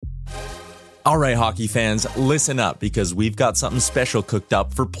All right, hockey fans, listen up because we've got something special cooked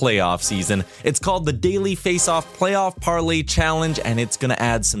up for playoff season. It's called the Daily Face-Off Playoff Parlay Challenge, and it's going to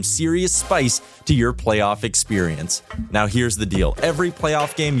add some serious spice to your playoff experience. Now, here's the deal. Every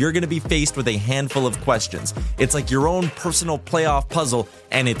playoff game, you're going to be faced with a handful of questions. It's like your own personal playoff puzzle,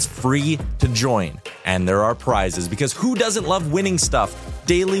 and it's free to join. And there are prizes, because who doesn't love winning stuff?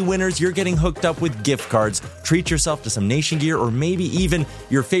 Daily winners, you're getting hooked up with gift cards. Treat yourself to some Nation gear or maybe even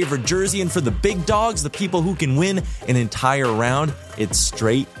your favorite jersey. And for the big dogs, the people who can win an entire round, it's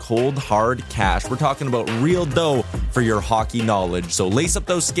straight, cold, hard cash. We're talking about real dough for your hockey knowledge. So lace up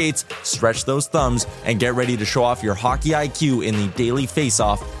those skates, stretch those thumbs, and get ready to show off your hockey IQ in the Daily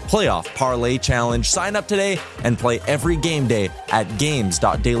Face-Off Playoff Parlay Challenge. Sign up today and play every game day at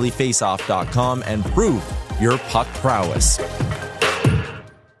games.dailyfaceoff.com and prove your puck prowess.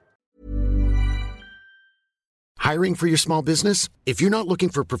 Hiring for your small business? If you're not looking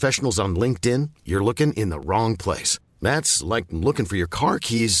for professionals on LinkedIn, you're looking in the wrong place. That's like looking for your car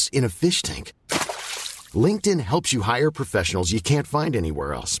keys in a fish tank. LinkedIn helps you hire professionals you can't find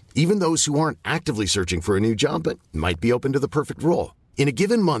anywhere else, even those who aren't actively searching for a new job but might be open to the perfect role. In a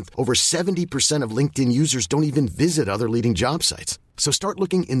given month, over 70% of LinkedIn users don't even visit other leading job sites. So start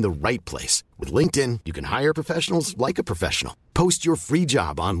looking in the right place. With LinkedIn, you can hire professionals like a professional. Post your free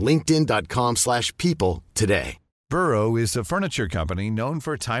job on linkedin.com/people today. Burrow is a furniture company known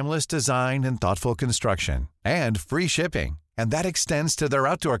for timeless design and thoughtful construction, and free shipping, and that extends to their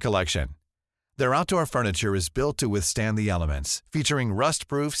outdoor collection. Their outdoor furniture is built to withstand the elements, featuring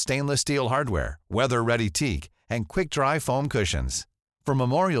rust-proof stainless steel hardware, weather-ready teak, and quick-dry foam cushions. For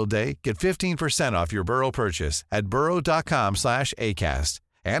Memorial Day, get 15% off your Burrow purchase at burrow.com/acast,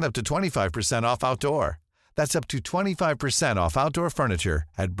 and up to 25% off outdoor. That's up to 25% off outdoor furniture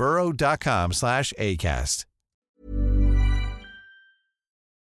at burrow.com/acast.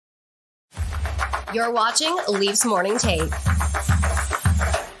 You're watching Leafs Morning Take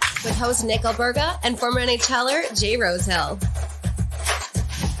with host Nick Alberga and former NHLer Jay Rosehill.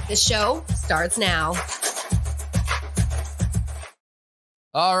 The show starts now.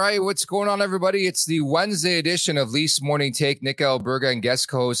 All right, what's going on, everybody? It's the Wednesday edition of Leafs Morning Take. Nick Alberga and guest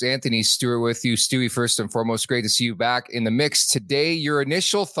co-host Anthony Stewart with you. Stewie, first and foremost, great to see you back in the mix today. Your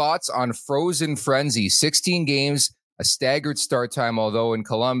initial thoughts on Frozen Frenzy, 16 games, a staggered start time, although in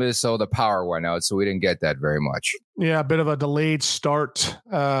Columbus, the power went out, so we didn't get that very much. Yeah, a bit of a delayed start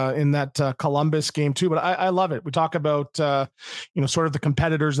in that Columbus game too, but I love it. We talk about, sort of the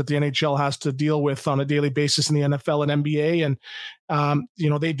competitors that the NHL has to deal with on a daily basis in the NFL and NBA. And,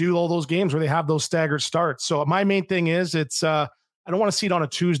 they do all those games where they have those staggered starts. So my main thing is I don't want to see it on a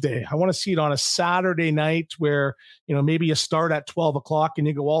Tuesday. I want to see it on a Saturday night where, maybe you start at 12 o'clock and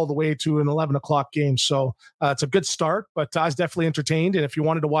you go all the way to an 11 o'clock game. So it's a good start, but I was definitely entertained. And if you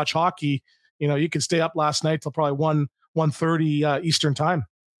wanted to watch hockey, you could stay up last night till probably 1:30 Eastern time.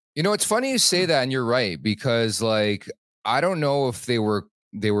 It's funny you say that, and you're right, because I don't know if they were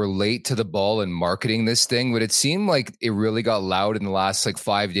late to the ball in marketing this thing, but it seemed like it really got loud in the last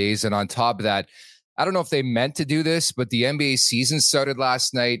 5 days. And on top of that, I don't know if they meant to do this, but the NBA season started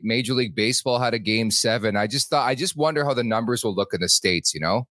last night. Major League Baseball had a game 7. I just wonder how the numbers will look in the States,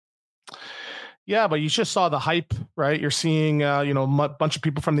 Yeah, but you just saw the hype, right? You're seeing, a bunch of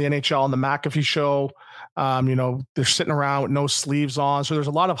people from the NHL on the McAfee show. They're sitting around with no sleeves on. So there's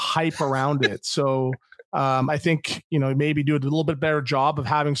a lot of hype around it. So I think, maybe do a little bit better job of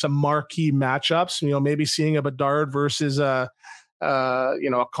having some marquee matchups, maybe seeing a Bedard versus a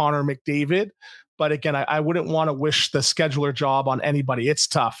Connor McDavid. But again, I wouldn't want to wish the scheduler job on anybody. It's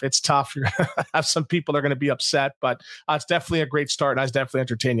tough. You're going to have some people that are going to be upset, but it's definitely a great start. And I was definitely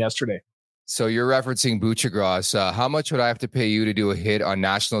entertained yesterday. So you're referencing Buchagras. How much would I have to pay you to do a hit on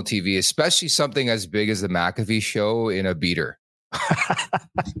national TV, especially something as big as the McAfee show in a beater?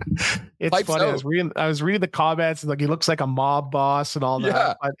 It's Pipes funny. out. I was reading the comments, like he looks like a mob boss and all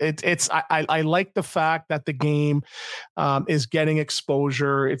that. Yeah. But I like the fact that the game is getting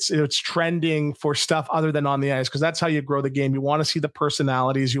exposure. It's trending for stuff other than on the ice, because that's how you grow the game. You want to see the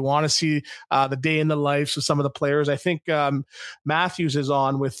personalities. You want to see the day in the lives of some of the players. I think Matthews is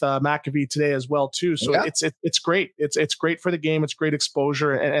on with McAfee today as well too. So yeah. It's great. It's great for the game. It's great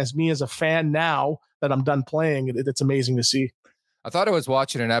exposure. And as a fan now that I'm done playing, it's amazing to see. I thought I was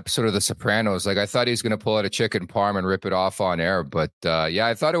watching an episode of The Sopranos. I thought he was going to pull out a chicken parm and rip it off on air. But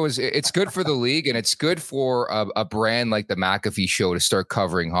I thought it's good for the league, and it's good for a brand like the McAfee show to start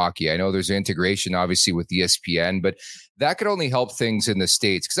covering hockey. I know there's integration, obviously, with ESPN, but that could only help things in the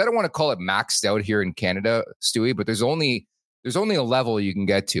States, because I don't want to call it maxed out here in Canada, Stewie, but there's only a level you can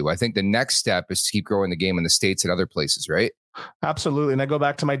get to. I think the next step is to keep growing the game in the States and other places, right? Absolutely. And I go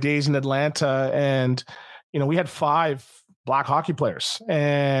back to my days in Atlanta, and, we had 5 black hockey players,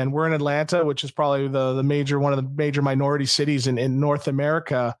 and we're in Atlanta, which is probably one of the major minority cities in North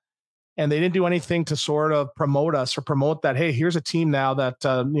America. And they didn't do anything to sort of promote us or promote that, hey, here's a team now that,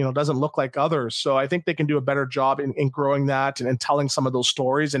 doesn't look like others. So I think they can do a better job in growing that and telling some of those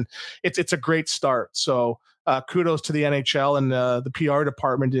stories. And it's a great start. So kudos to the NHL and the PR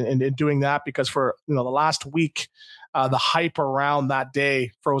department in doing that, because for, the last week, the hype around that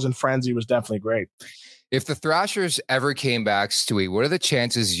day, Frozen Frenzy, was definitely great. If the Thrashers ever came back, Stewie, what are the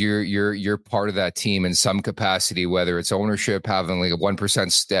chances you're part of that team in some capacity, whether it's ownership, having like a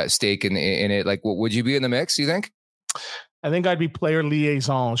 1% stake in it? Like, would you be in the mix, you think? I think I'd be player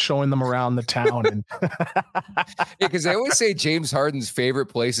liaison, showing them around the town. And because they always say James Harden's favorite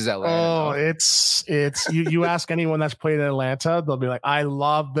place is Atlanta. Oh, it's you ask anyone that's played in Atlanta, they'll be like, I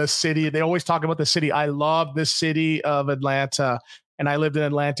love the city. They always talk about the city. I love the city of Atlanta. And I lived in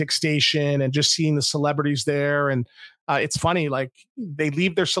Atlantic Station, and just seeing the celebrities there. And it's funny, like, they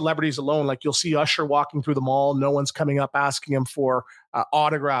leave their celebrities alone. Like, you'll see Usher walking through the mall. No one's coming up asking him for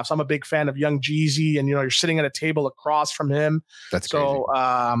autographs. I'm a big fan of Young Jeezy, and, you're sitting at a table across from him. That's so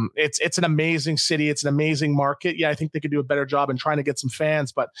it's an amazing city. It's an amazing market. Yeah, I think they could do a better job in trying to get some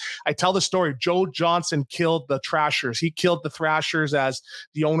fans. But I tell the story, Joe Johnson killed the Thrashers. He killed the Thrashers as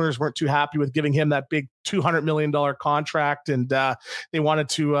the owners weren't too happy with giving him that big $200 million contract. And they wanted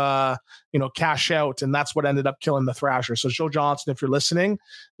to, cash out. And that's what ended up killing the Thrashers. So Joe Johnson, if you're listening,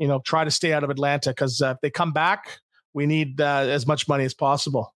 try to stay out of Atlanta, because if they come back, we need as much money as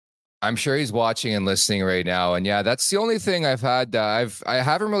possible. I'm sure he's watching and listening right now. And yeah, that's the only thing I've had. I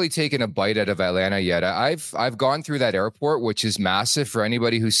haven't really taken a bite out of Atlanta yet. I've gone through that airport, which is massive. For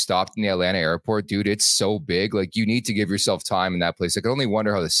anybody who's stopped in the Atlanta airport, dude, it's so big. Like, you need to give yourself time in that place. I can only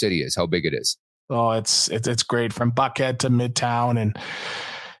wonder how the city is, how big it is. Oh, it's great from Buckhead to Midtown. And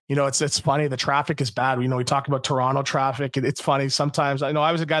it's funny. The traffic is bad. We talk about Toronto traffic. It's funny. Sometimes I know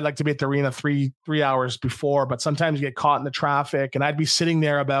I was a guy like to be at the arena three hours before, but sometimes you get caught in the traffic, and I'd be sitting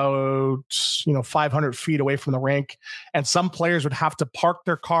there about, 500 feet away from the rink, and some players would have to park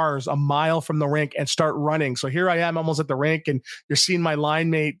their cars a mile from the rink and start running. So here I am almost at the rink, and you're seeing my line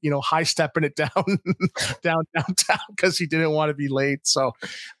mate, high stepping it down, downtown, because he didn't want to be late. So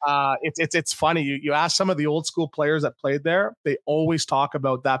it's funny. You ask some of the old school players that played there, they always talk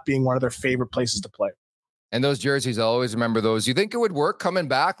about that being one of their favorite places to play. And those jerseys, I'll always remember those. You think it would work coming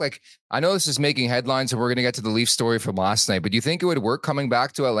back? Like, I know this is making headlines, and we're going to get to the Leaf story from last night, but do you think it would work coming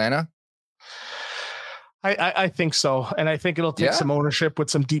back to Atlanta? I think so. And I think it'll take some ownership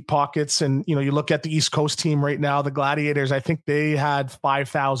with some deep pockets. And, you look at the East Coast team right now, the Gladiators, I think they had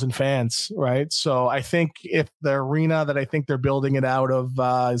 5,000 fans, right? So I think if the arena that I think they're building it out of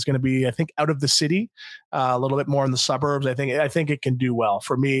is going to be, I think, out of the city, a little bit more in the suburbs, I think it can do well.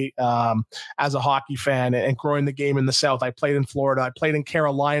 For me, as a hockey fan and growing the game in the South, I played in Florida, I played in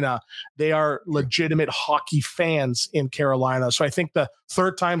Carolina. They are legitimate hockey fans in Carolina. So I think the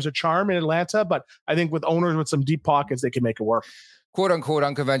third time's a charm in Atlanta, but I think with owners with some deep pockets, they can make it work. Quote unquote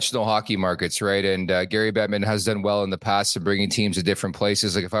unconventional hockey markets, right? And Gary Bettman has done well in the past in bringing teams to different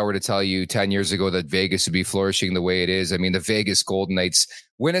places. Like, if I were to tell you 10 years ago that Vegas would be flourishing the way it is, I mean, the Vegas Golden Knights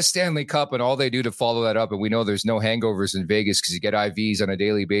win a Stanley Cup, and all they do to follow that up, and we know there's no hangovers in Vegas because you get IVs on a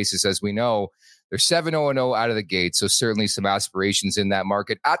daily basis, as we know. They're 7-0-0 out of the gate, so certainly some aspirations in that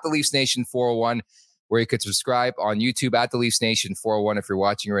market. At the Leafs Nation 401, where you could subscribe on YouTube, at the Leafs Nation 401. If you're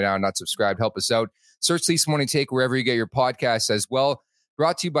watching right now and not subscribed, help us out. Search Leafs Morning Take wherever you get your podcasts as well.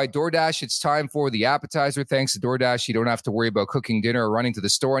 Brought to you by DoorDash. It's time for the appetizer. Thanks to DoorDash, you don't have to worry about cooking dinner or running to the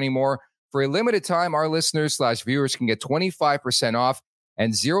store anymore. For a limited time, our listeners/viewers can get 25% off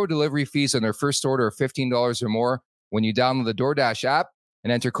and 0 delivery fees on their first order of $15 or more when you download the DoorDash app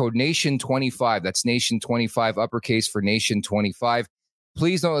and enter code NATION25. That's NATION25, uppercase for NATION25.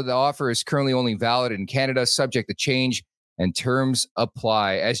 Please note that the offer is currently only valid in Canada, subject to change, and terms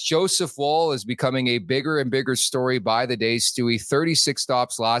apply. As Joseph Woll is becoming a bigger and bigger story by the day, Stewie, 36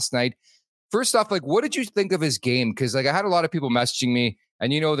 stops last night. First off, like, what did you think of his game? Because, like, I had a lot of people messaging me,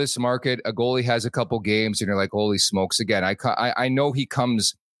 and this market, a goalie has a couple games, and you're like, holy smokes. Again, I know he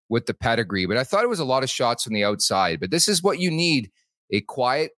comes with the pedigree, but I thought it was a lot of shots from the outside. But this is what you need. A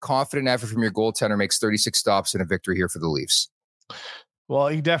quiet, confident effort from your goaltender makes 36 stops and a victory here for the Leafs. Well,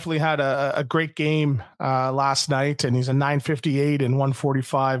 he definitely had a great game last night, and he's a .958 and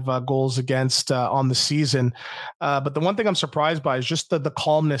 145 goals against on the season. But the one thing I'm surprised by is just the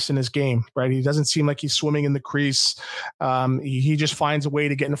calmness in his game, right? He doesn't seem like he's swimming in the crease. He just finds a way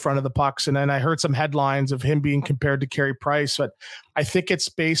to get in front of the pucks. And then I heard some headlines of him being compared to Carey Price, but I think it's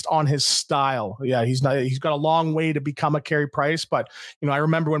based on his style. Yeah, he's got a long way to become a Carey Price, but I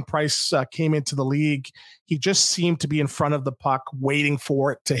remember when Price came into the league, he just seemed to be in front of the puck, waiting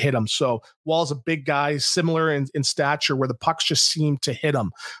for it to hit him. So Woll's a big guy, similar in stature, where the pucks just seem to hit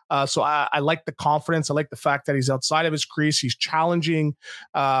him. So I like the confidence. I like the fact that he's outside of his crease. He's challenging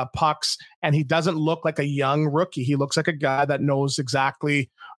pucks, and he doesn't look like a young rookie. He looks like a guy that knows exactly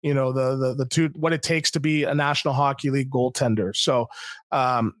what it takes to be a National Hockey League goaltender. So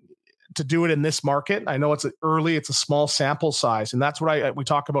to do it in this market, I know it's a small sample size, and that's what we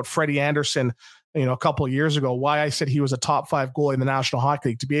talk about Freddie Anderson, a couple of years ago, why I said he was a top 5 goalie in the National Hockey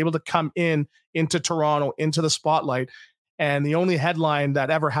League, to be able to come into Toronto, into the spotlight. And the only headline that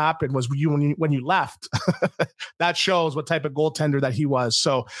ever happened was when you left. That shows what type of goaltender that he was.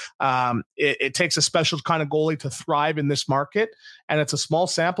 So it takes a special kind of goalie to thrive in this market. And it's a small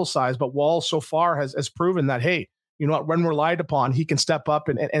sample size, but Woll so far has proven that, hey, you know what, when relied upon, he can step up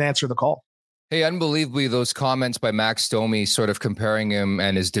and answer the call. Hey, unbelievably, those comments by Max Domi sort of comparing him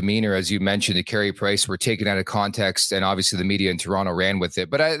and his demeanor, as you mentioned, to Carey Price were taken out of context, and obviously the media in Toronto ran with it.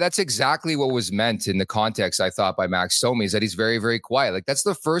 But that's exactly what was meant in the context, I thought, by Max Domi, is that he's very, very quiet. Like, that's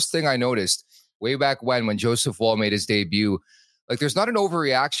the first thing I noticed way back when Joseph Woll made his debut. Like, there's not an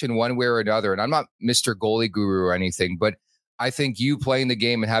overreaction one way or another, and I'm not Mr. Goalie Guru or anything, but I think you playing the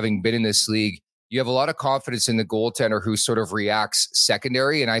game and having been in this league, you have a lot of confidence in the goaltender who sort of reacts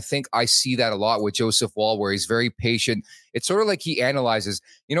secondary. And I think I see that a lot with Joseph Woll, where he's very patient. It's sort of like he analyzes.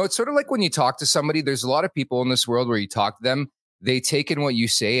 It's sort of like when you talk to somebody, there's a lot of people in this world where you talk to them, they take in what you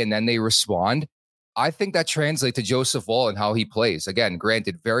say and then they respond. I think that translates to Joseph Woll and how he plays. Again,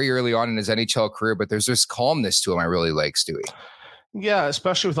 granted, very early on in his NHL career, but there's this calmness to him I really like, Stewie. Yeah,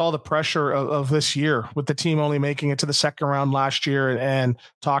 especially with all the pressure of this year, with the team only making it to the second round last year, and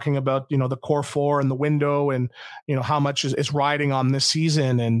talking about, the core 4 and the window, and, how much is riding on this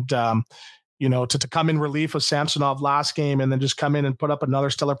season. And, to come in relief of Samsonov last game and then just come in and put up another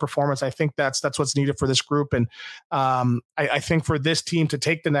stellar performance. I think that's what's needed for this group. And I think for this team to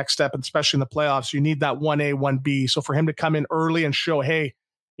take the next step, and especially in the playoffs, you need that 1A, 1B. So for him to come in early and show, hey,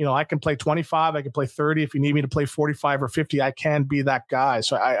 I can play 25, I can play 30. If you need me to play 45 or 50, I can be that guy.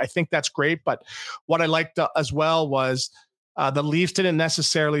 So I think that's great. But what I liked as well was the Leafs didn't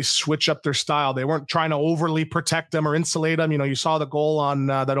necessarily switch up their style. They weren't trying to overly protect them or insulate them. You saw the goal on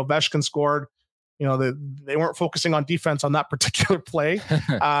that Ovechkin scored. They weren't focusing on defense on that particular play.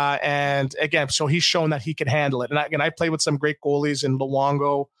 And again, so he's shown that he can handle it. And I played with some great goalies in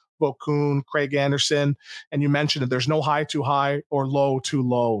Luongo, Bokun, Craig Anderson, and you mentioned that there's no high too high or low too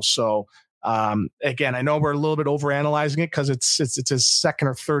low. So again, I know we're a little bit overanalyzing it because it's his second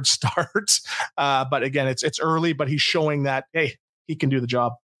or third start, but again, it's early, but he's showing that, hey, he can do the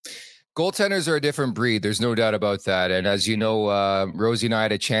job. Goaltenders are a different breed. There's no doubt about that. And as you know, Rosie and I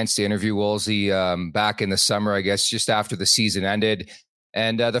had a chance to interview Woolsey back in the summer, I guess, just after the season ended.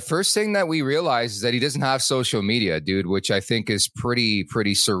 And the first thing that we realized is that he doesn't have social media, dude, which I think is pretty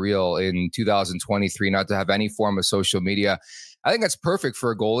surreal in 2023, not to have any form of social media. I think that's perfect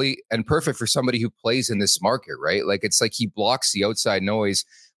for a goalie and perfect for somebody who plays in this market, right? Like, it's like he blocks the outside noise,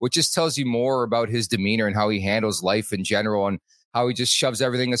 which just tells you more about his demeanor and how he handles life in general and how he just shoves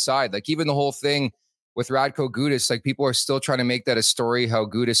everything aside. Like, even the whole thing with Radko Gudas, like, people are still trying to make that a story, how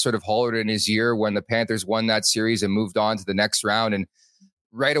Gudas sort of hollered in his ear when the Panthers won that series and moved on to the next round. And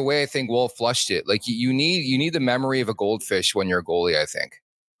right away, I think Woll flushed it. Like, you need the memory of a goldfish when you're a goalie, I think.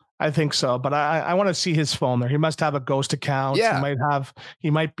 I think so, but I want to see his phone there. He must have a ghost account. Yeah. He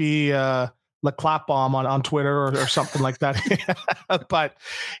might be Le Clap Bomb on Twitter or something like that. But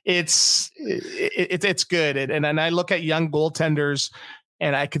it's good. And I look at young goaltenders,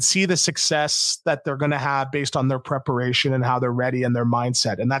 and I could see the success that they're going to have based on their preparation and how they're ready and their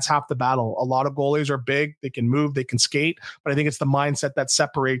mindset. And that's half the battle. A lot of goalies are big. They can move, they can skate, but I think it's the mindset that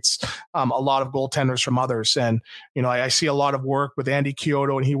separates a lot of goaltenders from others. And, I see a lot of work with Andy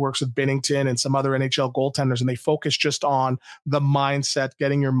Chiodo, and he works with Binnington and some other NHL goaltenders, and they focus just on the mindset,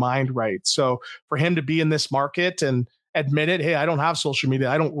 getting your mind right. So for him to be in this market and admit it, hey, I don't have social media,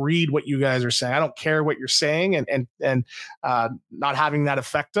 I don't read what you guys are saying, I don't care what you're saying, and not having that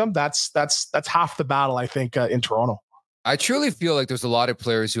affect them, that's half the battle, I think, in Toronto. I truly feel like there's a lot of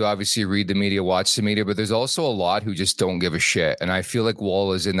players who obviously read the media, watch the media, but there's also a lot who just don't give a shit. And I feel like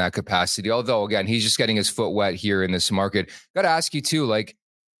Woll is in that capacity, although again, he's just getting his foot wet here in this market. Got to ask you too, like,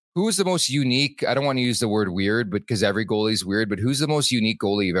 who's the most unique, I don't want to use the word weird, but because every goalie is weird, but who's the most unique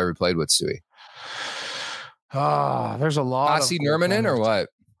goalie you've ever played with, Stewie? There's a lot. Asi Nurmanen or what?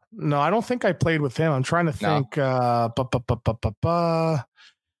 No, I don't think I played with him. I'm trying to think.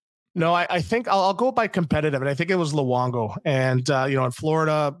 No, I think I'll go by competitive, and I think it was Luongo. And in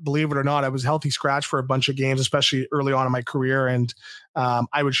Florida, believe it or not, I was healthy scratch for a bunch of games, especially early on in my career. And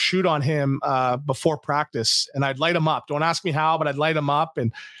I would shoot on him before practice, and I'd light him up. Don't ask me how, but I'd light him up.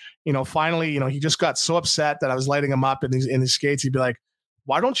 And finally, he just got so upset that I was lighting him up in these skates. He'd be like,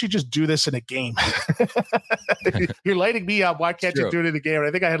 "Why don't you just do this in a game? You're lighting me up. Why can't you do it in a game?" And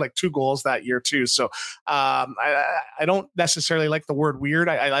I think I had like 2 goals that year too. So I don't necessarily like the word weird.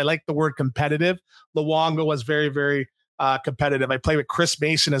 I like the word competitive. Luongo was very, very competitive. I played with Chris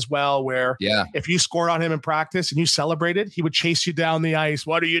Mason as well, where if you scored on him in practice and you celebrated, he would chase you down the ice.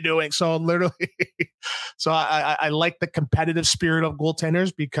 What are you doing? So literally, I like the competitive spirit of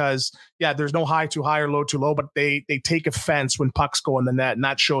goaltenders because there's no high too high or low too low, but they take offense when pucks go in the net, and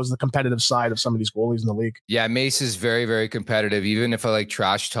that shows the competitive side of some of these goalies in the league. Yeah, Mace is very, very competitive. Even if I like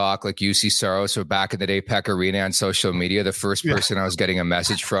trash talk like UC Saros or back in the day Pekka Rinne on social media, the first person I was getting a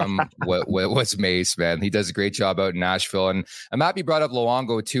message from was Mace, man. He does a great job out in Nashville. And I'm happy you brought up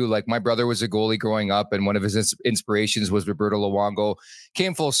Luongo too. Like, my brother was a goalie growing up, and one of his inspirations was Roberto Luongo.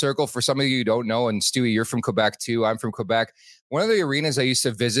 Came full circle for some of you who don't know. And Stewie, you're from Quebec too. I'm from Quebec. One of the arenas I used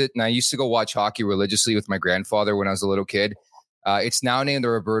to visit, and I used to go watch hockey religiously with my grandfather when I was a little kid. It's now named the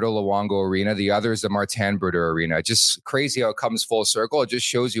Roberto Luongo Arena. The other is the Martin Brodeur Arena. Just crazy how it comes full circle. It just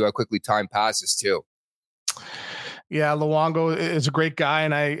shows you how quickly time passes too. Yeah, Luongo is a great guy,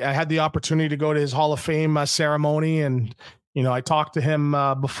 and I had the opportunity to go to his Hall of Fame ceremony, and I talked to him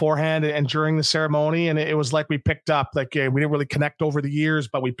beforehand and during the ceremony, and it was like we picked up. Like, we didn't really connect over the years,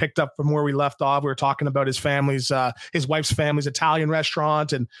 but we picked up from where we left off. We were talking about his wife's family's Italian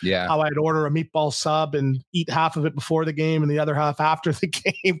restaurant, and how I'd order a meatball sub and eat half of it before the game and the other half after the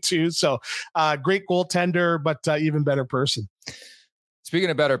game too. So, great goaltender, but even better person. Speaking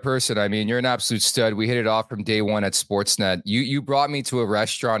of better person, I mean, you're an absolute stud. We hit it off from day one at Sportsnet. You brought me to a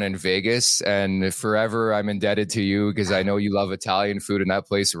restaurant in Vegas, and forever I'm indebted to you because I know you love Italian food, and that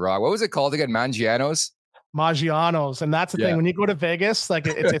place rock. What was it called again? Maggiano's? Maggiano's. And that's the thing. When you go to Vegas, like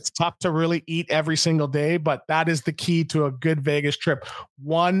it's tough to really eat every single day, but that is the key to a good Vegas trip.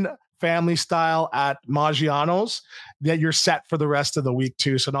 One family style at Maggiano's, that you're set for the rest of the week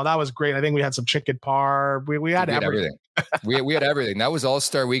too. So no, that was great. I think we had some chicken par. We had everything. we had everything. That was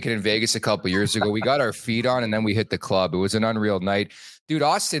All-Star Weekend in Vegas a couple of years ago. We got our feet on, and then we hit the club. It was an unreal night. Dude,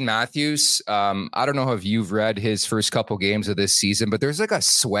 Austin Matthews, I don't know if you've read his first couple games of this season, but there's like a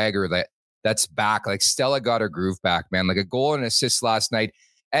swagger that's back. Like, Stella got her groove back, man. Like, a goal and assist last night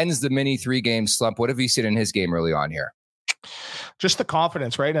ends the mini 3-game slump. What have you seen in his game early on here? Just the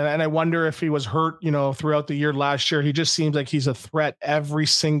confidence, right? And I wonder if he was hurt, throughout the year last year. He just seems like he's a threat every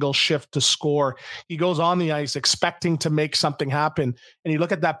single shift to score. He goes on the ice expecting to make something happen. And you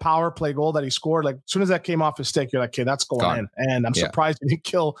look at that power play goal that he scored, like, as soon as that came off his stick, you're like, okay, that's going in. And I'm surprised he didn't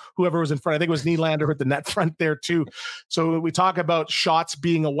kill whoever was in front. I think it was Nylander with the net front there too. So we talk about shots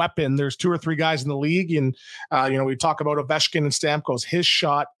being a weapon. There's 2 or 3 guys in the league. And, we talk about Ovechkin and Stamkos. His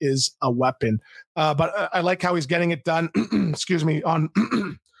shot is a weapon. But I like how he's getting it done, excuse me, on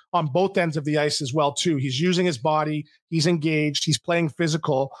both ends of the ice as well, too. He's using his body. He's engaged. He's playing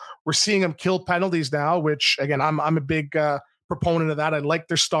physical. We're seeing him kill penalties now, which, again, I'm a big proponent of that. I like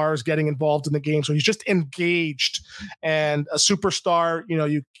their stars getting involved in the game. So he's just engaged. And a superstar,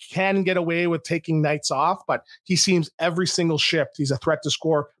 you can get away with taking nights off, but he seems every single shift he's a threat to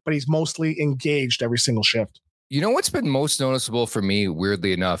score, but he's mostly engaged every single shift. You know what's been most noticeable for me,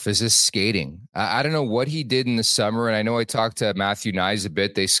 weirdly enough, is his skating. I don't know what he did in the summer, and I know I talked to Matthew Nyes a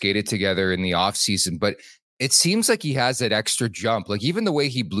bit. They skated together in the offseason, but it seems like he has that extra jump. Like, even the way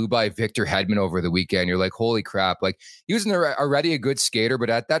he blew by Victor Hedman over the weekend, you're like, holy crap. Like, he was already a good skater, but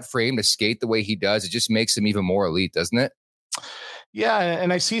at that frame to skate the way he does, it just makes him even more elite, doesn't it? Yeah,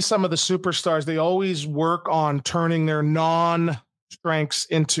 and I see some of the superstars, they always work on turning their strengths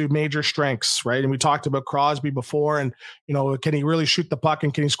into major strengths, right? And we talked about Crosby before, and can he really shoot the puck,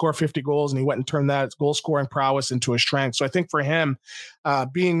 and can he score 50 goals? And he went and turned that goal scoring prowess into a strength. So I think for him,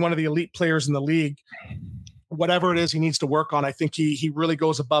 being one of the elite players in the league, whatever it is he needs to work on, I think he really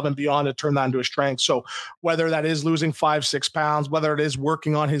goes above and beyond to turn that into a strength. So whether that is losing 5-6 pounds, whether it is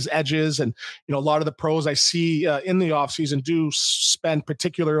working on his edges, and a lot of the pros I see in the offseason do spend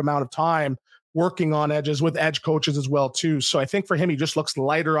particular amount of time working on edges with edge coaches as well too. So I think for him, he just looks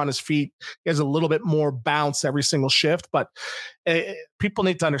lighter on his feet. He has a little bit more bounce every single shift, but people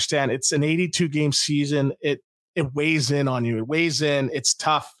need to understand it's an 82 game season. it weighs in on you. It weighs in. It's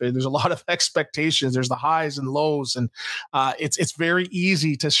tough. There's a lot of expectations. There's the highs and lows, and it's very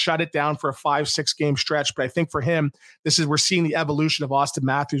easy to shut it down for a 5-6 game stretch. But I think for him, we're seeing the evolution of Austin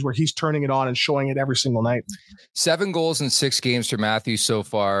Matthews, where he's turning it on and showing it every single night. 7 goals in 6 games for Matthews so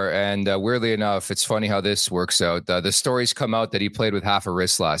far, and weirdly enough, it's funny how this works out. The stories come out that he played with half a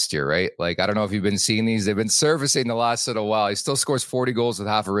wrist last year, right? Like, I don't know if you've been seeing these. They've been surfacing the last little while. He still scores 40 goals with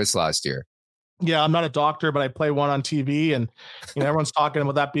half a wrist last year. Yeah, I'm not a doctor, but I play one on TV, and everyone's talking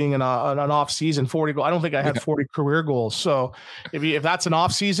about that being an off season 40 goal. I don't think I had 40 career goals. So if that's an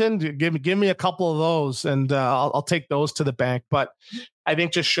off season, give me a couple of those, and I'll take those to the bank. But I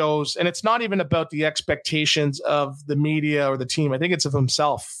think just shows, and it's not even about the expectations of the media or the team. I think it's of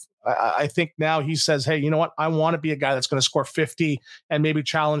himself. I think now he says, hey, you know what? I want to be a guy that's going to score 50 and maybe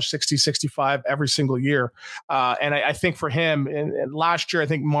challenge 60, 65 every single year. And I think for him, and last year, I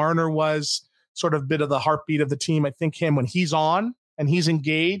think Marner was sort of bit of the heartbeat of the team. I think when he's on and he's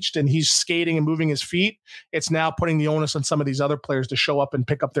engaged and he's skating and moving his feet, it's now putting the onus on some of these other players to show up and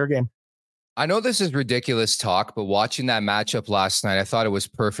pick up their game. I know this is ridiculous talk, but watching that matchup last night, I thought it was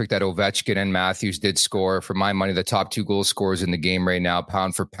perfect that Ovechkin and Matthews did score. For my money, the top 2 goal scorers in the game right now,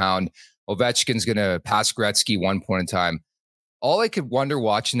 pound for pound. Ovechkin's going to pass Gretzky one point in time. All I could wonder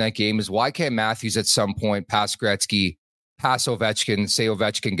watching that game is why can't Matthews at some point pass Gretzky, pass Ovechkin, say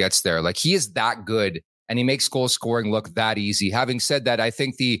Ovechkin gets there? Like, he is that good, and he makes goal scoring look that easy. Having said that, I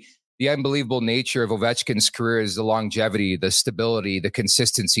think the unbelievable nature of Ovechkin's career is the longevity, the stability, the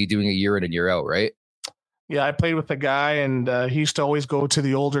consistency, doing it year in and year out, right? Yeah, I played with a guy, and he used to always go to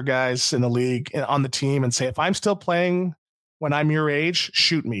the older guys in the league on the team and say, if I'm still playing when I'm your age,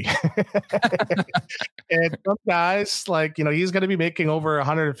 shoot me. And some guys, like, he's going to be making over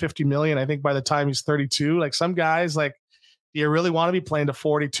 150 million, I think, by the time he's 32. Like, some guys, like, do you really want to be playing to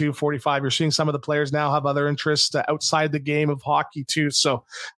 42, 45? You're seeing some of the players now have other interests outside the game of hockey too. So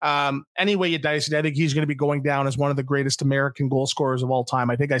anyway you dice it, I think he's going to be going down as one of the greatest American goal scorers of all time.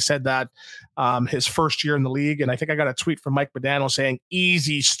 I think I said that his first year in the league. And I think I got a tweet from Mike Modano saying,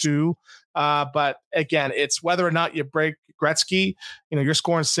 easy, Stu. But again, it's whether or not you break Gretzky, you're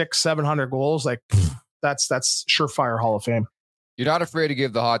scoring 600-700 goals. Like, that's surefire Hall of Fame. You're not afraid to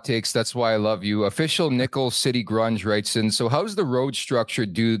give the hot takes. That's why I love you. Official Nickel City Grunge writes in, so how's the road structure?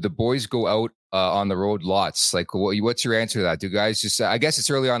 Do the boys go out on the road lots? Like, what's your answer to that? Do guys just, I guess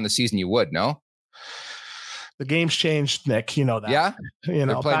it's early on in the season, you would, no? The game's changed, Nick. You know that. Yeah?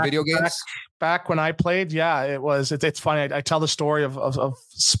 They're playing video games? Back when I played, yeah, it's funny. I tell the story of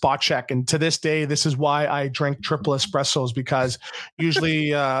spot check. And to this day, this is why I drink triple espressos, because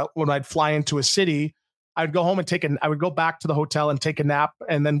usually when I'd fly into a city, I'd go home and I would go back to the hotel and take a nap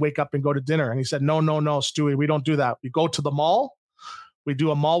and then wake up and go to dinner. And he said, no, Stewie, we don't do that. We go to the mall. We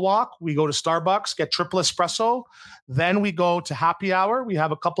do a mall walk. We go to Starbucks, get triple espresso. Then we go to happy hour. We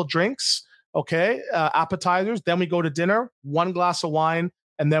have a couple drinks. Okay. Appetizers. Then we go to dinner, 1 glass of wine,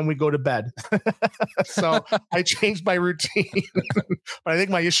 and then we go to bed. So I changed my routine. But I think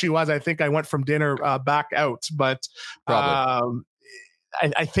my issue was, I think I went from dinner back out, but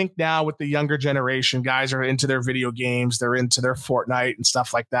I think now with the younger generation, guys are into their video games. They're into their Fortnite and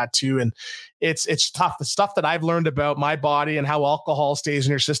stuff like that too. And it's tough. The stuff that I've learned about my body and how alcohol stays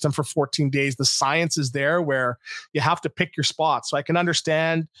in your system for 14 days, the science is there where you have to pick your spots. So I can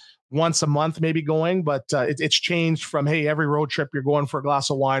understand once a month maybe going, but it's changed from, hey, every road trip you're going for a glass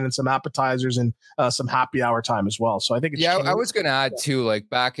of wine and some appetizers and some happy hour time as well. So I think it's changed. I was going to add too, like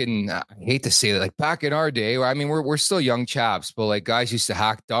back in, I hate to say that, like back in our day, I mean, we're still young chaps, but like guys used to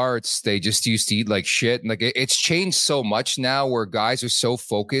hack darts. They just used to eat like shit. And like, it's changed so much now where guys are so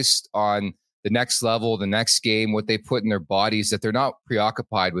focused on the next level, the next game, what they put in their bodies, that they're not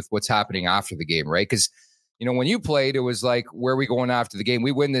preoccupied with what's happening after the game. Right. Because when you played, it was like, where are we going after the game?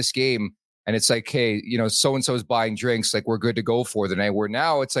 We win this game. And it's like, hey, so-and-so is buying drinks. Like, we're good to go for the night. Where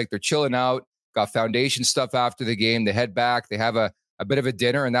now it's like they're chilling out, got foundation stuff after the game. They head back. They have a bit of a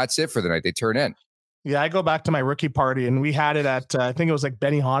dinner, and that's it for the night. They turn in. Yeah, I go back to my rookie party, and we had it at, I think it was like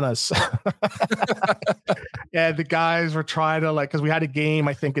Benihana's. Yeah, the guys were trying to, like, because we had a game,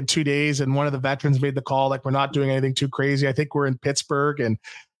 I think, in 2 days, and one of the veterans made the call, like, we're not doing anything too crazy. I think we're in Pittsburgh, and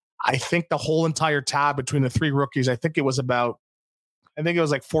I think the whole entire tab between the 3 rookies, I think it was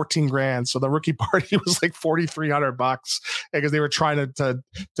like 14 grand. So the rookie party was like $4,300 because they were trying to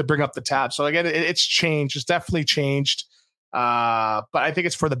bring up the tab. So again, it's changed. It's definitely changed. But I think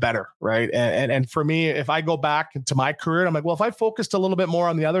it's for the better, right? And for me, if I go back into my career, I'm like, well, if I focused a little bit more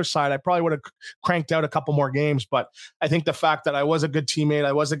on the other side, I probably would have cranked out a couple more games. But I think the fact that I was a good teammate,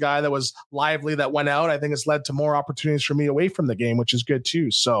 I was a guy that was lively, that went out, I think has led to more opportunities for me away from the game, which is good too.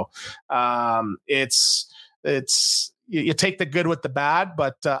 So it's it's, you take the good with the bad,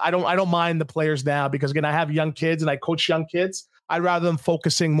 but I don't mind the players now because again, I have young kids and I coach young kids. I'd rather them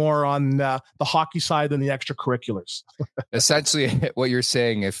focusing more on the hockey side than the extracurriculars. Essentially, what you're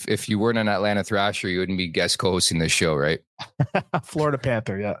saying, if you weren't an Atlanta Thrasher, you wouldn't be guest co-hosting this show, right? Florida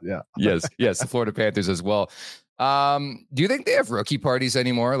Panther, yeah. Yes, the Florida Panthers as well. Do you think they have rookie parties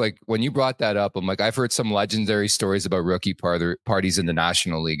anymore? Like when you brought that up, I'm like, I've heard some legendary stories about rookie parties in the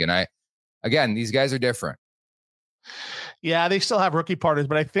National League, and again, these guys are different. Yeah, they still have rookie parties,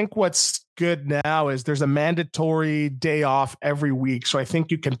 but I think what's good now is there's a mandatory day off every week. So I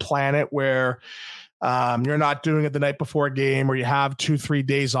think you can plan it where you're not doing it the night before a game or you have 2-3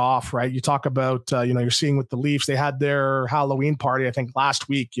 days off, right? You talk about, you're seeing with the Leafs, they had their Halloween party, I think last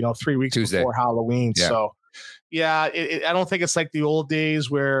week, 3 weeks Tuesday before Halloween. Yeah. So yeah, I don't think it's like the old days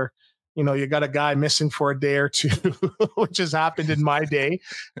where, you got a guy missing for a day or two, which has happened in my day.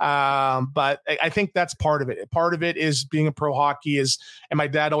 But I think that's part of it. Part of it is being a pro hockey and my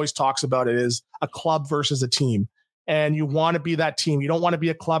dad always talks about it, is a club versus a team. And you want to be that team. You don't want to be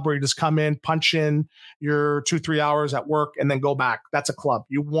a club where you just come in, punch in your 2-3 hours at work and then go back. That's a club.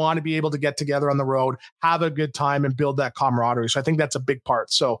 You want to be able to get together on the road, have a good time and build that camaraderie. So I think that's a big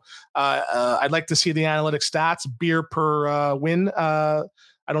part. So I'd like to see the analytic stats, beer per win.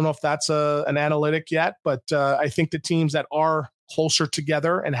 I don't know if that's an analytic yet, but I think the teams that are closer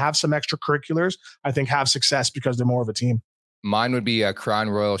together and have some extracurriculars, I think have success because they're more of a team. Mine would be a Crown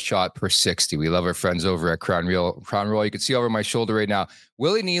Royal shot per 60. We love our friends over at Crown Royal. You can see over my shoulder right now.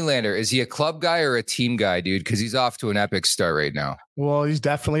 Willie Nylander, is he a club guy or a team guy, dude? Because he's off to an epic start right now. Well, he's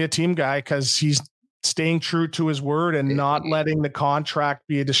definitely a team guy because he's staying true to his word and not letting the contract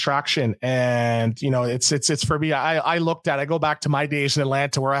be a distraction. And, it's for me, I go back to my days in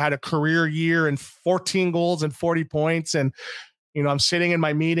Atlanta where I had a career year and 14 goals and 40 points. And, I'm sitting in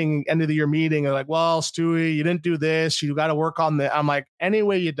my meeting, end of the year meeting, and like, well, Stewie, you didn't do this. You got to work on that. I'm like, any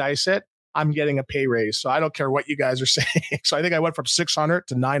way you dice it, I'm getting a pay raise. So I don't care what you guys are saying. So I think I went from 600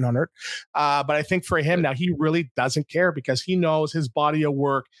 to 900. But I think for him now, he really doesn't care because he knows his body of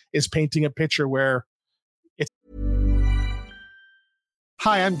work is painting a picture where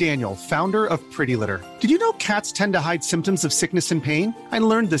Hi, I'm Daniel, founder of Pretty Litter. Did you know cats tend to hide symptoms of sickness and pain? I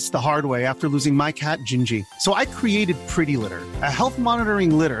learned this the hard way after losing my cat, Gingy. So I created Pretty Litter, a health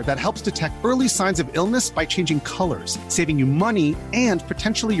monitoring litter that helps detect early signs of illness by changing colors, saving you money and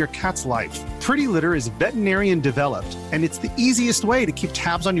potentially your cat's life. Pretty Litter is veterinarian developed, and it's the easiest way to keep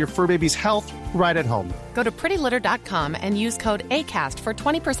tabs on your fur baby's health right at home. Go to prettylitter.com and use code ACAST for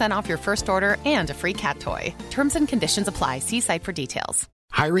 20% off your first order and a free cat toy. Terms and conditions apply. See site for details.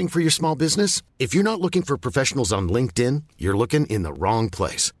 Hiring for your small business? If you're not looking for professionals on LinkedIn, you're looking in the wrong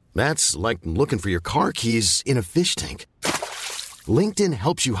place. That's like looking for your car keys in a fish tank. LinkedIn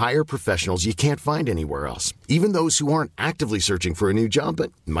helps you hire professionals you can't find anywhere else, even those who aren't actively searching for a new job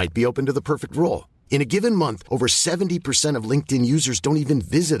but might be open to the perfect role. In a given month, over 70% of LinkedIn users don't even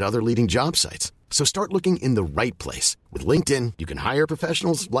visit other leading job sites. So start looking in the right place. With LinkedIn, you can hire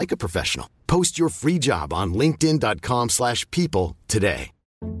professionals like a professional. Post your free job on linkedin.com/people today.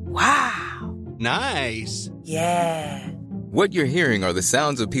 Wow. Nice. Yeah. What you're hearing are the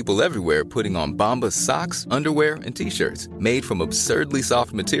sounds of people everywhere putting on Bombas socks, underwear, and T-shirts made from absurdly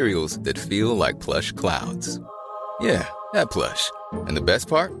soft materials that feel like plush clouds. Yeah, that plush. And the best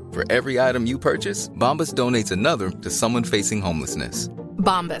part? For every item you purchase, Bombas donates another to someone facing homelessness.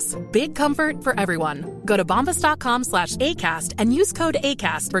 Bombas. Big comfort for everyone. Go to bombas.com/ACAST and use code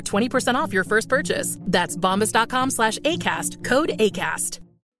ACAST for 20% off your first purchase. That's bombas.com/ACAST. Code ACAST.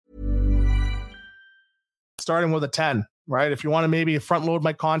 Starting with a 10, right? If you want to maybe front load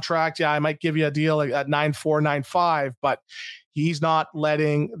my contract, yeah, I might give you a deal at 9.4, 9.5, but he's not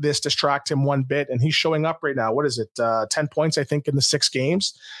letting this distract him one bit. And he's showing up right now. What is it? 10 points, I think, in the 6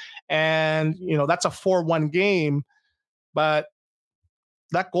 games. And, that's a 4-1 game, but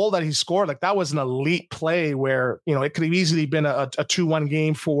that goal that he scored, like that was an elite play where, it could have easily been a 2-1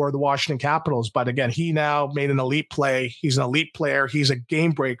 game for the Washington Capitals. But again, he now made an elite play. He's an elite player. He's a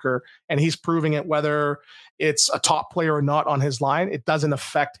game breaker, and he's proving it whether it's a top player or not on his line. It doesn't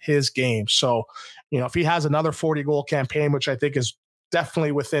affect his game. So, if he has another 40 goal campaign, which I think is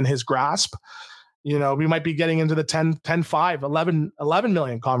definitely within his grasp, we might be getting into the 10-5, 11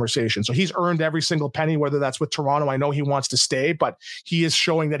 million conversation. So he's earned every single penny, whether that's with Toronto. I know he wants to stay, but he is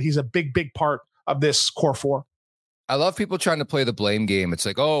showing that he's a big, big part of this core 4. I love people trying to play the blame game. It's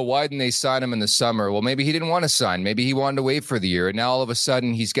like, oh, why didn't they sign him in the summer? Well, maybe he didn't want to sign. Maybe he wanted to wait for the year. And now all of a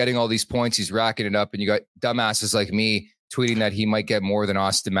sudden he's getting all these points. He's racking it up. And you got dumbasses like me tweeting that he might get more than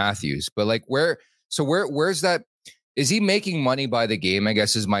Austin Matthews. But like where's that? Is he making money by the game? I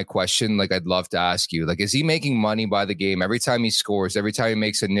guess is my question. Like, I'd love to ask you, like, is he making money by the game every time he scores, every time he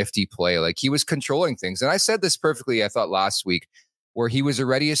makes a nifty play? Like, he was controlling things. And I said this perfectly, I thought, last week, where he was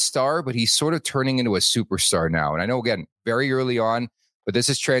already a star, but he's sort of turning into a superstar now. And I know, again, very early on, but this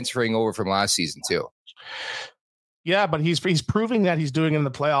is transferring over from last season too. Yeah, but he's proving that he's doing it in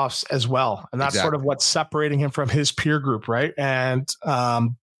the playoffs as well. And that's sort of what's separating him from his peer group, right? And,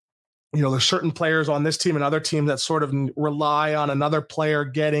 there's certain players on this team and other teams that sort of rely on another player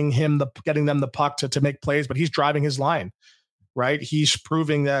getting them the puck to make plays, but he's driving his line, right? He's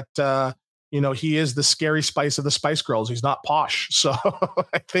proving that, he is the scary Spice of the Spice Girls. He's not posh. So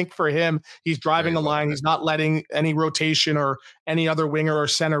I think for him, he's driving the line. He's not letting any rotation or any other winger or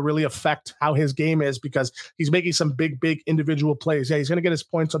center really affect how his game is, because he's making some big individual plays. Yeah, he's going to get his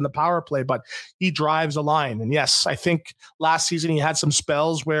points on the power play, but he drives a line. And yes, I think last season he had some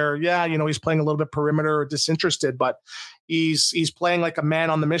spells where, he's playing a little bit perimeter or disinterested, but he's playing like a man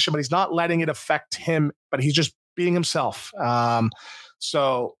on the mission, but he's not letting it affect him, but he's just being himself.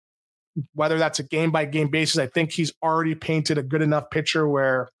 So whether that's a game by game basis, I think he's already painted a good enough picture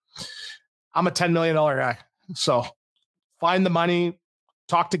where I'm a $10 million guy. So find the money,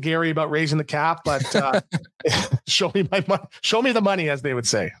 talk to Gary about raising the cap, but show me the money, as they would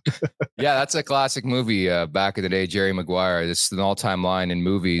say. Yeah, that's a classic movie back in the day, Jerry Maguire. This is an all-time line in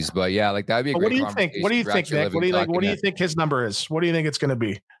movies, but yeah, like that'd be a great conversation. What do you think, Nick? What do you think his number is? What do you think it's going to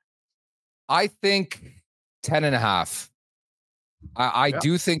be? I think 10.5. I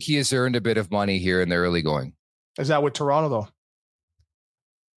do think he has earned a bit of money here in the early going. Is that with Toronto, though?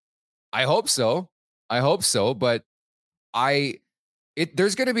 I hope so. But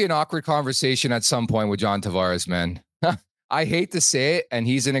there's going to be an awkward conversation at some point with John Tavares, man. I hate to say it, and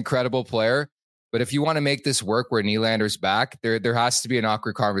he's an incredible player. But if you want to make this work where Nylander's back, there has to be an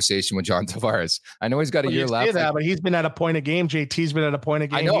awkward conversation with John Tavares. I know he's got a year left. But he's been at a point a game. JT's been at a point a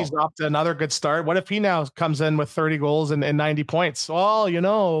game. He's off to another good start. What if he now comes in with 30 goals and 90 points? Well,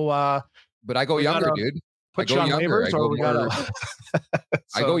 but I go younger, dude. I go younger.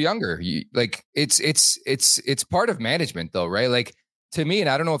 I go younger. It's part of management, though, right? Like, to me, and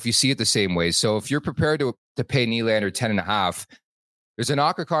I don't know if you see it the same way. So if you're prepared to pay Nylander 10.5. There's an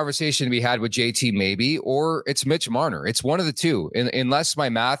awkward conversation to be had with JT, maybe, or it's Mitch Marner. It's one of the two, unless my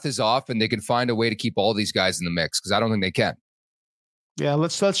math is off and they can find a way to keep all these guys in the mix, because I don't think they can. Yeah,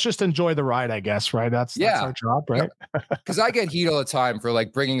 let's just enjoy the ride, I guess, right? That's our job, right? Because I get heat all the time for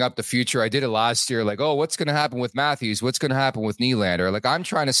like bringing up the future. I did it last year, like, oh, what's going to happen with Matthews? What's going to happen with Nylander? Like, I'm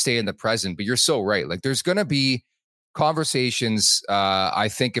trying to stay in the present, but you're so right. Like, there's going to be conversations. I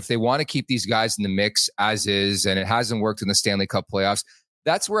think if they want to keep these guys in the mix as is, and it hasn't worked in the Stanley Cup playoffs,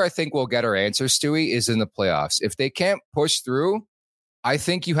 that's where I think we'll get our answers, Stewie, is in the playoffs. If they can't push through, I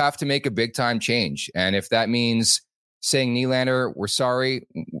think you have to make a big time change. And if that means saying, Nylander, we're sorry,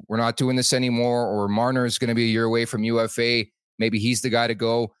 we're not doing this anymore, or Marner is going to be a year away from UFA, maybe he's the guy to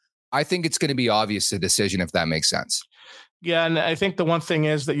go, I think it's going to be obvious the decision, if that makes sense. Yeah, and I think the one thing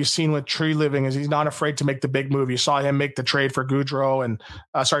is that you've seen with Tree Living is he's not afraid to make the big move. You saw him make the trade for Gaudreau and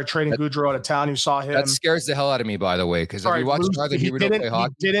trading Gaudreau out of town. You saw him. That scares the hell out of me, by the way, because if you watch Huberdeau play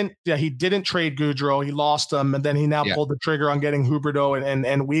hockey, he didn't trade Gaudreau. He lost him, and then he now pulled the trigger on getting Huberdeau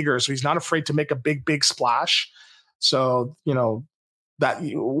and Weegar. So he's not afraid to make a big splash. So that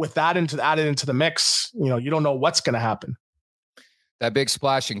with that added into the mix, you don't know what's going to happen. That big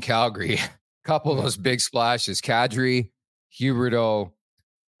splash in Calgary, couple of those big splashes, Kadri, Huberdeau.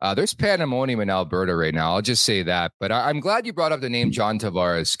 There's pandemonium in Alberta right now. I'll just say that. But I'm glad you brought up the name John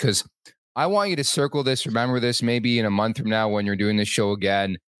Tavares, because I want you to circle this, remember this, maybe in a month from now when you're doing this show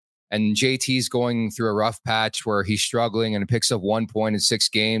again, and JT's going through a rough patch where he's struggling and picks up 1 point in 6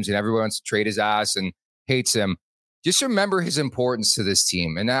 games and everyone wants to trade his ass and hates him. Just remember his importance to this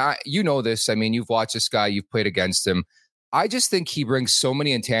team. And you know this. I mean, you've watched this guy. You've played against him. I just think he brings so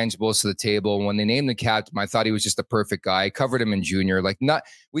many intangibles to the table. When they named the captain, I thought he was just the perfect guy. I covered him in junior.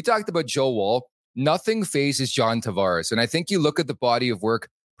 We talked about Joe Woll. Nothing phases John Tavares. And I think you look at the body of work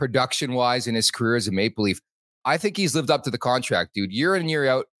production-wise in his career as a Maple Leaf, I think he's lived up to the contract, dude. Year in and year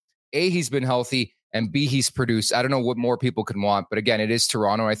out, A, he's been healthy, and B, he's produced. I don't know what more people can want. But again, it is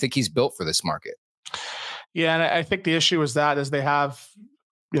Toronto. I think he's built for this market. Yeah, and I think the issue is they have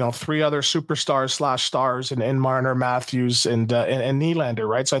 3 other superstars / stars in Marner, Matthews, and Nylander,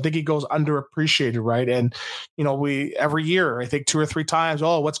 right? So I think he goes underappreciated, right? And we every year, I think 2 or 3 times,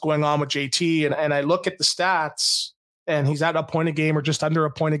 what's going on with JT? And I look at the stats, and he's at a point a game or just under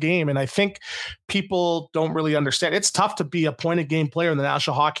a point a game. And I think people don't really understand. It's tough to be a point a game player in the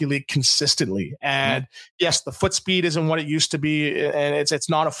National Hockey League consistently. And yes, the foot speed isn't what it used to be, and it's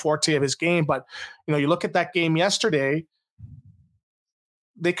not a forte of his game. But you look at that game yesterday.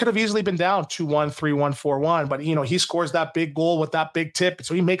 They could have easily been down 2-1, 3-1, 4-1, but he scores that big goal with that big tip.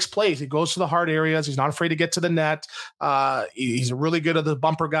 So he makes plays. He goes to the hard areas. He's not afraid to get to the net. He's really good at the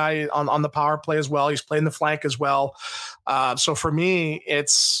bumper guy on the power play as well. He's playing the flank as well. So for me,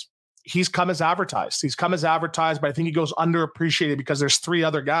 he's come as advertised. He's come as advertised, but I think he goes underappreciated because there's three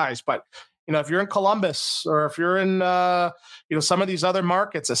other guys. But if you're in Columbus or if you're in, some of these other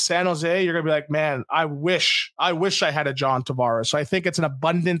markets, a San Jose, you're going to be like, man, I wish I had a John Tavares. So I think it's an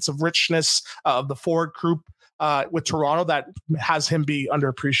abundance of richness of the forward group with Toronto that has him be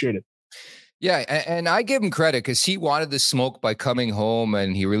underappreciated. Yeah, and I give him credit because he wanted the smoke by coming home,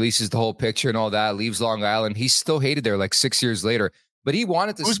 and he releases the whole picture and all that, leaves Long Island. He's still hated there like 6 years later, but he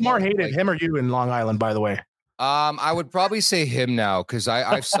wanted to. Who's more hated, him or you in Long Island, by the way? I would probably say him now because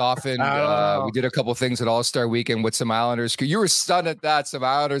I've softened. We did a couple things at All-Star Weekend with some Islanders. You were stunned at that. Some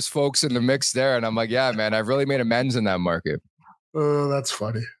Islanders folks in the mix there. And I'm like, yeah, man, I've really made amends in that market. Oh, that's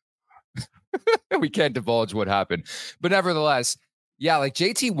funny. We can't divulge what happened. But nevertheless, yeah, like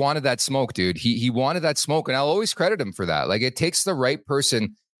JT wanted that smoke, dude. He wanted that smoke. And I'll always credit him for that. Like it takes the right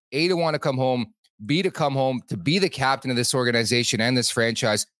person, A, to want to come home, B, to come home, to be the captain of this organization and this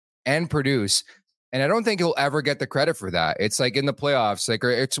franchise and produce. And I don't think he'll ever get the credit for that. It's like in the playoffs, like, or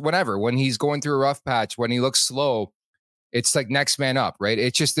it's whenever, when he's going through a rough patch, when he looks slow, it's like next man up, right?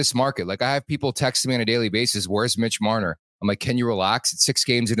 It's just this market. Like I have people texting me on a daily basis, where's Mitch Marner? I'm like, can you relax? It's 6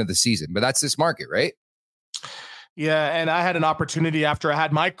 games into the season, but that's this market, right? Yeah, and I had an opportunity after I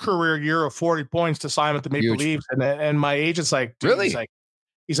had my career year of 40 points to sign with the Maple Leafs, and my agent's like, really?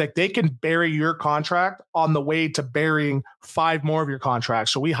 He's like, they can bury your contract on the way to burying 5 more of your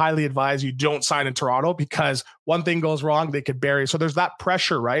contracts. So we highly advise you don't sign in Toronto because one thing goes wrong, they could bury. So there's that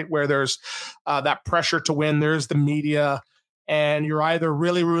pressure, right? Where there's that pressure to win. There's the media, and you're either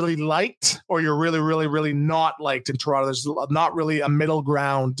really, really liked or you're really, really, really not liked in Toronto. There's not really a middle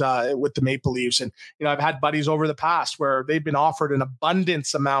ground with the Maple Leafs. And, I've had buddies over the past where they've been offered an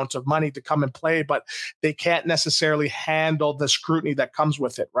abundance amount of money to come and play, but they can't necessarily handle the scrutiny that comes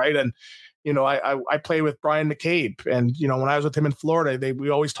with it. Right. And, I play with Brian McCabe, and, when I was with him in Florida,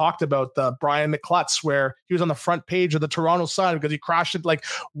 we always talked about the Brian McClutz, where he was on the front page of the Toronto Sun because he crashed it. Like,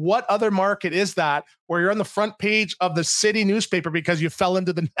 what other market is that where you're on the front page of the city newspaper because you fell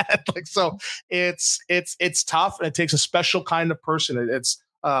into the net? Like, so it's tough, and it takes a special kind of person. It's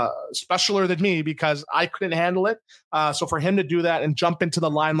specialer than me because I couldn't handle it. So for him to do that and jump into the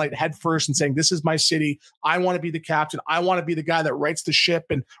limelight head first and saying, this is my city, I want to be the captain, I want to be the guy that rights the ship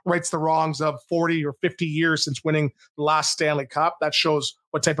and rights the wrongs of 40 or 50 years since winning the last Stanley Cup, that shows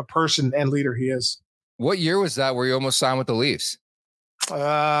what type of person and leader he is. What year was that where you almost signed with the Leafs?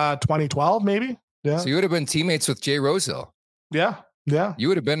 2012, maybe. Yeah. So you would have been teammates with Jay Rosehill. Yeah. Yeah. You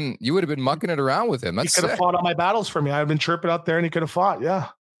would have been mucking it around with him. That's he could have fought all my battles for me. I've been chirping out there and he could have fought. Yeah.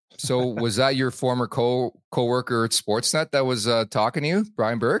 So was that your former co-worker at Sportsnet that was talking to you,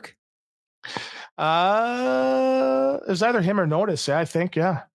 Brian Burke? It was either him or Notice. Yeah, I think.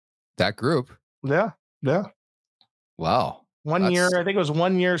 Yeah. That group. Yeah. Yeah. Wow. Year, I think it was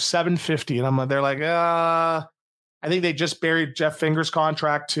 1 year, 750. And they're like, I think they just buried Jeff Finger's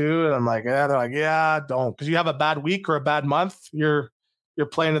contract too. And I'm like, yeah, they're like, yeah, don't. Because you have a bad week or a bad month, you're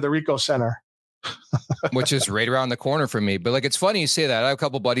playing at the Ricoh Center. Which is right around the corner for me. But like, it's funny you say that. I have a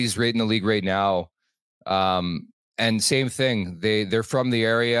couple buddies right in the league right now. And same thing. They're from the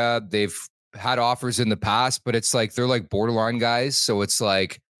area. They've had offers in the past, but it's like, they're like borderline guys. So it's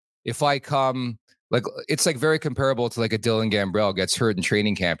like, if I come, like, it's like very comparable to like a Dylan Gambrell gets hurt in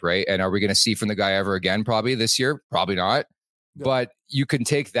training camp, right? And are we going to see from the guy ever again? Probably this year. Probably not. Yeah. But you can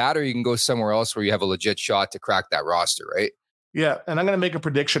take that, or you can go somewhere else where you have a legit shot to crack that roster, right? Yeah, and I'm going to make a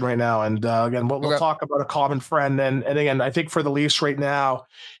prediction right now. And again, we'll talk about a common friend. And again, I think for the Leafs right now,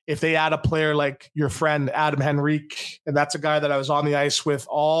 if they add a player like your friend Adam Henrique, and that's a guy that I was on the ice with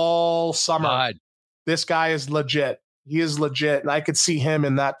all summer. This guy is legit. He is legit. And I could see him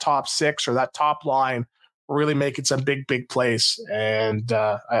in that top 6 or that top line really making some big, big plays. And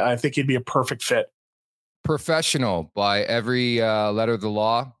I think he'd be a perfect fit. Professional by every letter of the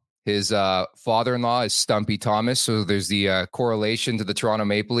law. His father-in-law is Stumpy Thomas, so there's the correlation to the Toronto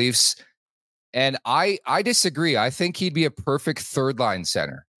Maple Leafs. And I disagree. I think he'd be a perfect third-line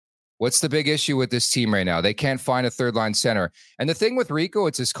center. What's the big issue with this team right now? They can't find a third-line center. And the thing with Rico,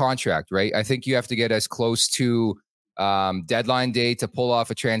 it's his contract, right? I think you have to get as close to deadline day to pull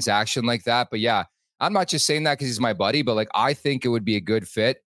off a transaction like that. But yeah, I'm not just saying that because he's my buddy, but like I think it would be a good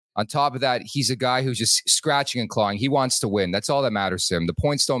fit. On top of that, he's a guy who's just scratching and clawing. He wants to win. That's all that matters to him. The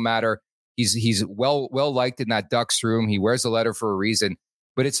points don't matter. He's well liked in that Ducks room. He wears a letter for a reason,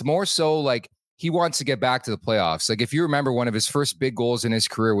 but it's more so like he wants to get back to the playoffs. Like if you remember, one of his first big goals in his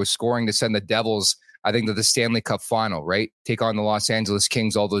career was scoring to send the Devils, I think, to the Stanley Cup final, right? Take on the Los Angeles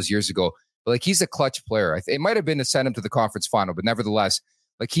Kings all those years ago. But like he's a clutch player. It might have been to send him to the conference final, but nevertheless,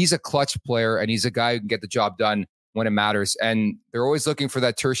 like he's a clutch player and he's a guy who can get the job done when it matters. And they're always looking for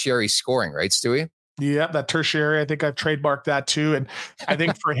that tertiary scoring, right, Stewie? Yeah, that tertiary. I think I've trademarked that too. And I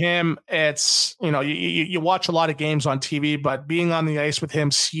think for him, it's, you watch a lot of games on TV, but being on the ice with him,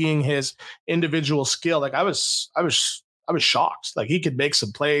 seeing his individual skill, like I was shocked. Like he could make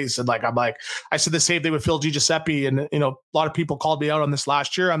some plays. And I said the same thing with Phil Giuseppe. And, a lot of people called me out on this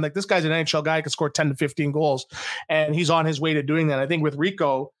last year. I'm like, this guy's an NHL guy, can score 10 to 15 goals. And he's on his way to doing that. I think with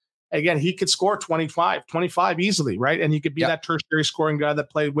Rico, again, he could score 25 easily, right? And he could be that tertiary scoring guy that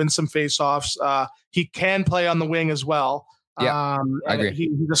wins some faceoffs. He can play on the wing as well. Yeah, I agree.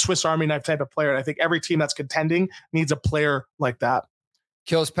 He's a Swiss Army knife type of player. And I think every team that's contending needs a player like that.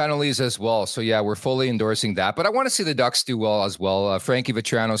 Kills penalties as well. So, yeah, we're fully endorsing that. But I want to see the Ducks do well as well. Frankie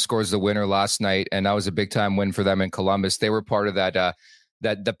Vetrano scores the winner last night, and that was a big-time win for them in Columbus. They were part of that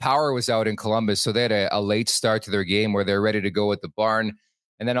that the power was out in Columbus, so they had a late start to their game where they're ready to go at the barn.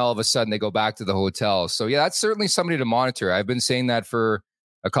 And then all of a sudden they go back to the hotel. So, yeah, that's certainly somebody to monitor. I've been saying that for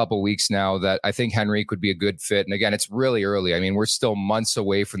a couple of weeks now, that I think Henrique would be a good fit. And again, it's really early. I mean, we're still months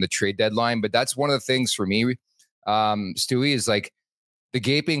away from the trade deadline, but that's one of the things for me, Stewie, is like the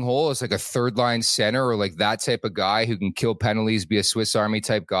gaping hole is like a third line center or like that type of guy who can kill penalties, be a Swiss Army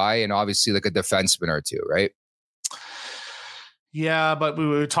type guy, and obviously like a defenseman or two, right? Yeah, but we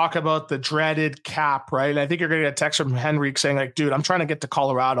would talk about the dreaded cap, right? And I think you're going to get a text from Henrique saying, like, dude, I'm trying to get to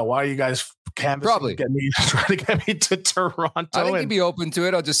Colorado. Why are you guys canvassing trying to get me to Toronto? I think he'd be open to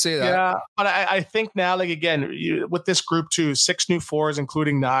it. I'll just say that. Yeah, but I think now, like, again, with this group too, 6 new forwards,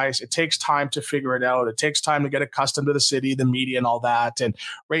 including Nyes, it takes time to figure it out. It takes time to get accustomed to the city, the media, and all that. And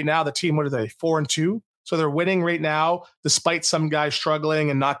right now, the team, what are they, 4-2? So they're winning right now, despite some guys struggling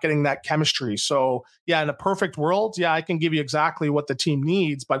and not getting that chemistry. So, yeah, in a perfect world, yeah, I can give you exactly what the team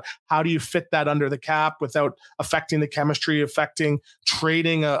needs. But how do you fit that under the cap without affecting the chemistry, affecting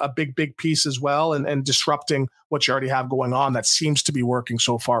trading a big piece as well, and disrupting what you already have going on that seems to be working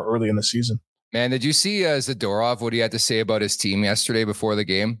so far early in the season? Man, did you see Zadorov, what he had to say about his team yesterday before the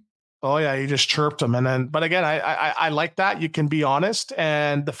game? Oh yeah, he just chirped him, but again, I like that you can be honest,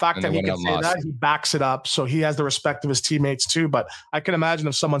 and the fact that he can say that, he backs it up, so he has the respect of his teammates too. But I can imagine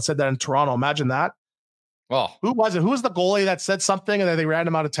if someone said that in Toronto, imagine that. Well, who was it? Who was the goalie that said something and then they ran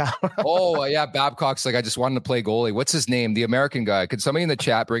him out of town? Yeah, Babcock's like, I just wanted to play goalie. What's his name? The American guy. Could somebody in the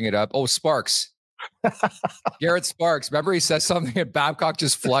chat bring it up? Oh, Sparks. Garrett Sparks. Remember he said something and Babcock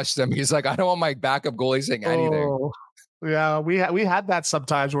just flushed him. He's like, I don't want my backup goalie saying anything. Yeah, we had that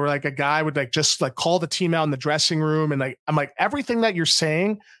sometimes where like a guy would just call the team out in the dressing room, and I'm like, everything that you're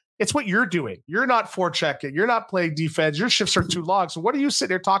saying, it's what you're doing. You're not forechecking. You're not playing defense. Your shifts are too long. So what are you sitting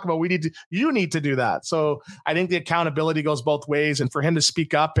there talking about? You need to do that. So I think the accountability goes both ways, and for him to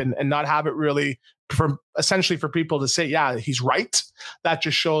speak up and not have it really essentially for people to say, yeah, he's right. That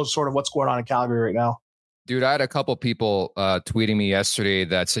just shows sort of what's going on in Calgary right now. Dude, I had a couple people tweeting me yesterday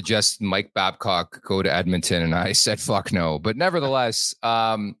that suggested Mike Babcock go to Edmonton, and I said, fuck no. But nevertheless,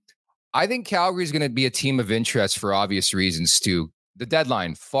 I think Calgary is going to be a team of interest for obvious reasons, too. The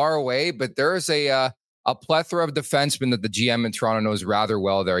deadline, far away, but there's a plethora of defensemen that the GM in Toronto knows rather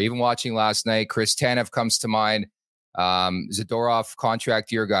well there. Even watching last night, Chris Tanev comes to mind, Zadorov,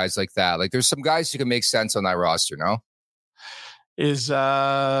 contract year guys like that. Like, there's some guys who can make sense on that roster, no? Is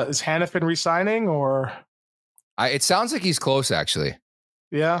Hanifin re-signing or... It sounds like he's close, actually.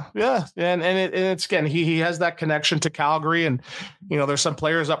 Yeah. And it's again, he has that connection to Calgary, and there's some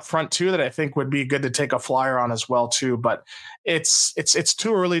players up front too that I think would be good to take a flyer on as well too. But it's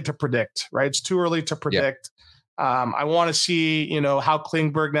too early to predict, right? It's too early to predict. Yep. I want to see how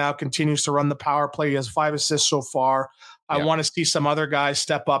Klingberg now continues to run the power play. He has 5 assists so far. I want to see some other guys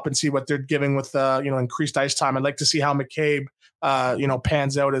step up and see what they're giving with increased ice time. I'd like to see how McCabe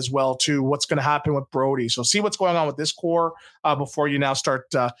pans out as well too. What's going to happen with Brody? So see what's going on with this core before you now start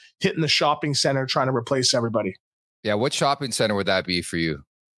hitting the shopping center trying to replace everybody. Yeah, what shopping center would that be for you?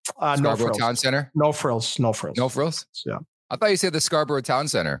 Scarborough Town Center? No frills. No frills? Yeah. I thought you said the Scarborough Town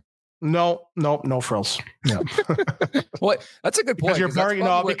Center. No frills. Yeah. What? That's a good point.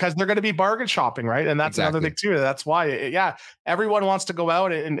 Because they're going to be bargain shopping, right? And that's another thing too. That's why, everyone wants to go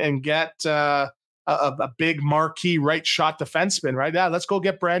out and get a big marquee right shot defenseman, right? Yeah, let's go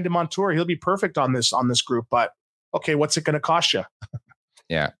get Brandon Montour. He'll be perfect on this group. But okay, what's it going to cost you?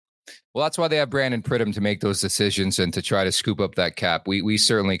 Yeah. Well, that's why they have Brandon Pridham to make those decisions and to try to scoop up that cap. We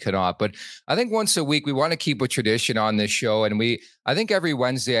certainly cannot. But I think once a week, we want to keep a tradition on this show. And I think every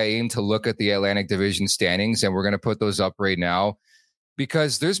Wednesday I aim to look at the Atlantic Division standings, and we're going to put those up right now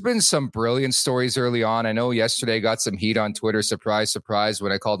because there's been some brilliant stories early on. I know yesterday I got some heat on Twitter. Surprise, surprise,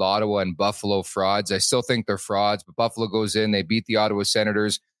 when I called Ottawa and Buffalo frauds. I still think they're frauds, but Buffalo goes in. They beat the Ottawa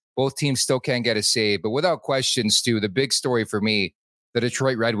Senators. Both teams still can't get a save. But without question, Stu, the big story for me, the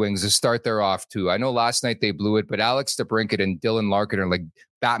Detroit Red Wings, to start their off too. I know last night they blew it, but Alex DeBrincat and Dylan Larkin are like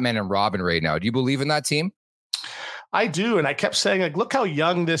Batman and Robin right now. Do you believe in that team? I do. And I kept saying, like, look how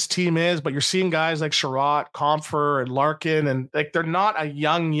young this team is, but you're seeing guys like Sherratt, Comfer, and Larkin, and like they're not a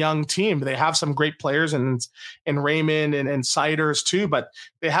young team. They have some great players and Raymond and Siders too, but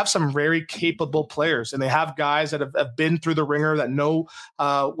they have some very capable players, and they have guys that have been through the ringer that know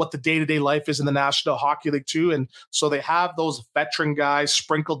what the day-to-day life is in the National Hockey League too. And so they have those veteran guys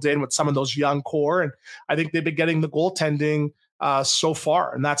sprinkled in with some of those young core. And I think they've been getting the goaltending so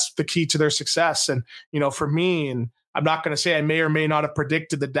far, and that's the key to their success. And, for me, and I'm not going to say I may or may not have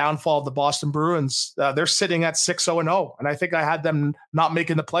predicted the downfall of the Boston Bruins. They're sitting at 6-0-0, and I think I had them not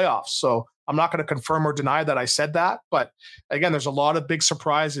making the playoffs. So I'm not going to confirm or deny that I said that. But again, there's a lot of big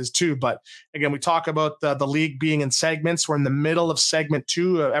surprises too. But again, we talk about the league being in segments. We're in the middle of segment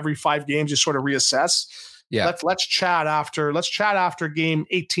 2. Every 5 games, you sort of reassess. Yeah. Let's chat after game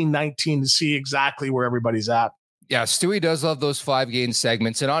 18-19 to see exactly where everybody's at. Yeah, Stewie does love those 5-game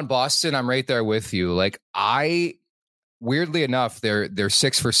segments. And on Boston, I'm right there with you. Like, weirdly enough, they're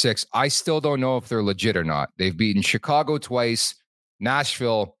 6 for 6. I still don't know if they're legit or not. They've beaten Chicago twice,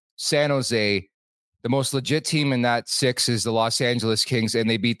 Nashville, San Jose. The most legit team in that 6 is the Los Angeles Kings, and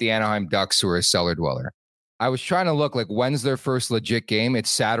they beat the Anaheim Ducks, who are a cellar dweller. I was trying to look, like, when's their first legit game? It's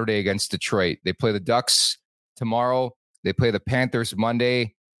Saturday against Detroit. They play the Ducks tomorrow. They play the Panthers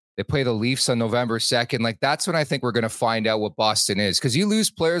Monday. They play the Leafs on November 2nd. Like, that's when I think we're going to find out what Boston is, because you lose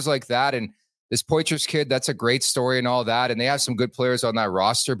players like that, and this Poitras kid, that's a great story and all that. And they have some good players on that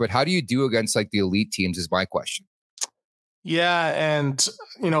roster. But how do you do against like the elite teams is my question. Yeah. And,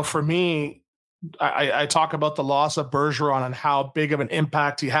 for me, I talk about the loss of Bergeron and how big of an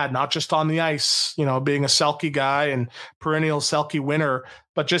impact he had, not just on the ice, being a Selke guy and perennial Selke winner,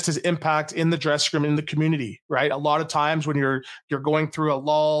 but just his impact in the dressing room, in the community, right? A lot of times when you're going through a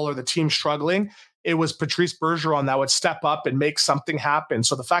lull or the team struggling, it was Patrice Bergeron that would step up and make something happen.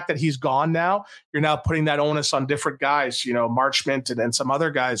 So the fact that he's gone now, you're now putting that onus on different guys, Marchment and some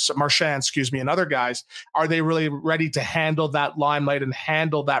other guys, Marchand, and other guys. Are they really ready to handle that limelight and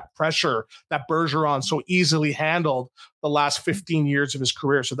handle that pressure that Bergeron so easily handled the last 15 years of his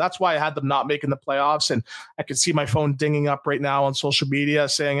career? So that's why I had them not making the playoffs. And I could see my phone dinging up right now on social media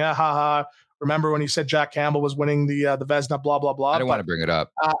saying, remember when he said Jack Campbell was winning the Vezina, blah, blah, blah. I don't want to bring it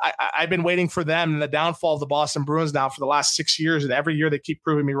up. I've been waiting for them and the downfall of the Boston Bruins now for the last 6 years. And every year they keep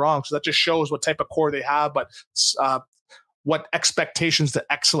proving me wrong. So that just shows what type of core they have, but what expectations to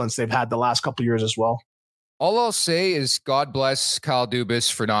excellence they've had the last couple of years as well. All I'll say is God bless Kyle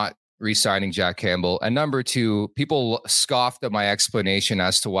Dubas for not re-signing Jack Campbell. And number 2, people scoffed at my explanation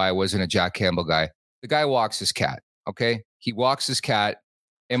as to why I wasn't a Jack Campbell guy. The guy walks his cat, okay? He walks his cat.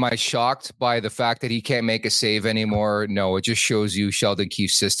 Am I shocked by the fact that he can't make a save anymore? No, it just shows you Sheldon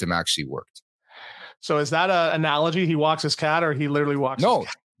Keefe's system actually worked. So is that an analogy? He walks his cat, or he literally walks his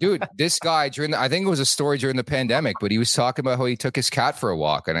cat? Dude, this guy I think it was a story during the pandemic, but he was talking about how he took his cat for a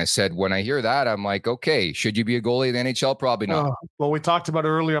walk. And I said, when I hear that, I'm like, okay, should you be a goalie in the NHL? Probably not. Well, we talked about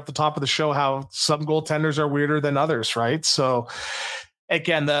earlier off the top of the show how some goaltenders are weirder than others, right? So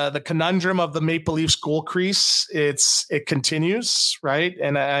again, the conundrum of the Maple Leafs goal crease, it continues, right?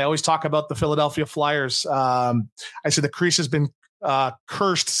 And I always talk about the Philadelphia Flyers. I said the crease has been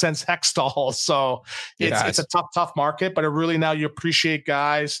cursed since Hextall. So it's a tough market, but it really now you appreciate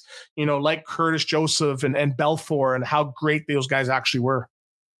guys, like Curtis Joseph and Belfour and how great those guys actually were.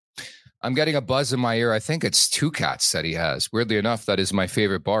 I'm getting a buzz in my ear. I think it's Two Cats that he has. Weirdly enough, that is my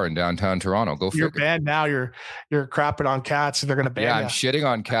favorite bar in downtown Toronto. Go figure. You're banned now. You're crapping on cats. They're going to ban you. Yeah, I'm shitting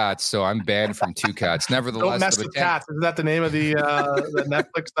on cats, so I'm banned from Two Cats. Nevertheless, don't mess with cats. Isn't that the name of the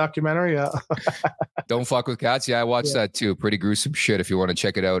Netflix documentary? Yeah. Don't fuck with cats. Yeah, I watched that too. Pretty gruesome shit. If you want to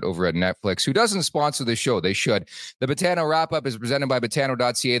check it out over at Netflix, who doesn't sponsor the show, they should. The Botano wrap up is presented by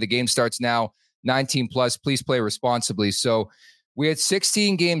Botano.ca. The game starts now. 19 plus. Please play responsibly. So we had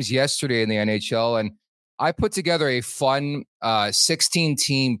 16 games yesterday in the NHL, and I put together a fun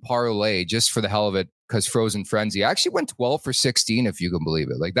 16-team parlay just for the hell of it because Frozen Frenzy. I actually went 12 for 16, if you can believe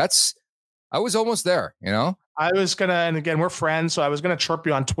it. Like, that's I was almost there, you know? I was going to, and again, we're friends, so I was going to chirp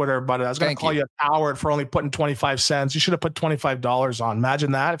you on Twitter, but I was going to call you a coward for only putting 25 cents. You should have put $25 on.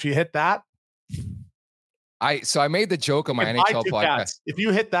 Imagine that. If you hit that. So I made the joke on my NHL podcast. Cats. If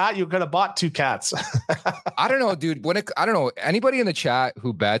you hit that, you could have bought 2 cats. I don't know, dude. I don't know anybody in the chat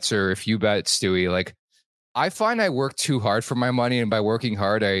who bets, or if you bet, Stewie, like, I find I work too hard for my money. And by working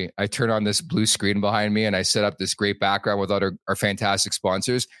hard, I turn on this blue screen behind me and I set up this great background with our fantastic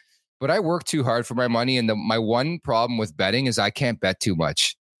sponsors. But I work too hard for my money. And my one problem with betting is I can't bet too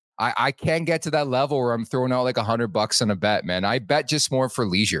much. I can't get to that level where I'm throwing out like $100 on a bet, man. I bet just more for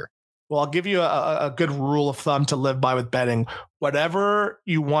leisure. Well, I'll give you a good rule of thumb to live by with betting. Whatever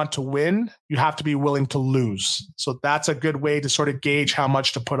you want to win, you have to be willing to lose. So that's a good way to sort of gauge how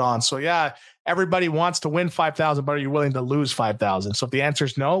much to put on. So yeah, everybody wants to win 5,000, but are you willing to lose 5,000? So if the answer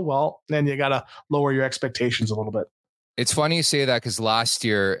is no, well, then you got to lower your expectations a little bit. It's funny you say that because last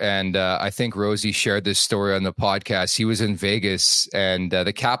year, and I think Rosie shared this story on the podcast, he was in Vegas and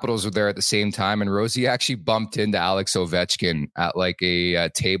the Capitals were there at the same time. And Rosie actually bumped into Alex Ovechkin at like a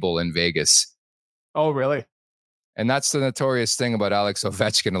table in Vegas. Oh, really? And that's the notorious thing about Alex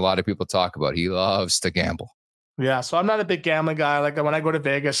Ovechkin. A lot of people talk about. He loves to gamble. Yeah. So I'm not a big gambling guy. Like when I go to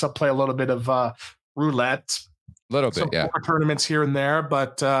Vegas, I'll play a little bit of roulette. Little bit, yeah. Tournaments here and there,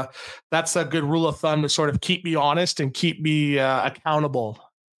 but that's a good rule of thumb to sort of keep me honest and keep me accountable.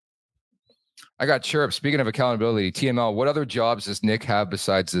 I got chirp. Speaking of accountability, TML, what other jobs does Nick have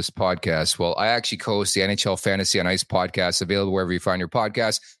besides this podcast? Well, I actually co-host the NHL Fantasy on Ice podcast, available wherever you find your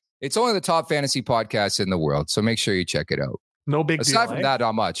podcast. It's only the top fantasy podcast in the world, so make sure you check it out. No big deal. Aside from that,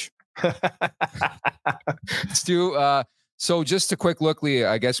 not much. Stu, so just a quick look, Lee,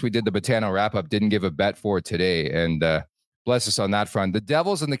 I guess we did the Botano wrap-up, didn't give a bet for today, and bless us on that front. The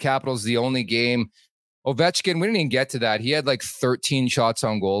Devils and the Capitals, the only game. Ovechkin, we didn't even get to that. He had like 13 shots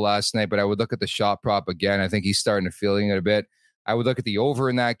on goal last night, but I would look at the shot prop again. I think he's starting to feeling it a bit. I would look at the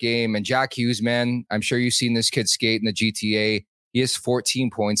over in that game. And Jack Hughes, man, I'm sure you've seen this kid skate in the GTA. He has 14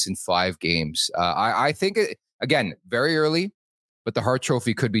 points in 5 games. I think, again, very early, but the Hart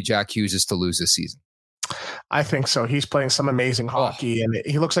Trophy could be Jack Hughes' to lose this season. I think so. He's playing some amazing hockey, and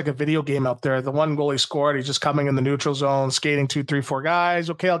he looks like a video game out there. The one goal he scored, he's just coming in the neutral zone, skating 2, 3, 4 guys.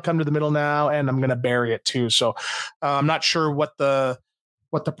 Okay, I'll come to the middle now, and I'm going to bury it too. So I'm not sure what the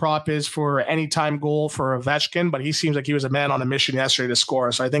prop is for anytime goal for Ovechkin, but he seems like he was a man on a mission yesterday to score.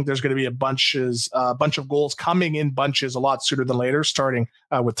 So I think there's going to be a bunch of goals coming in bunches a lot sooner than later, starting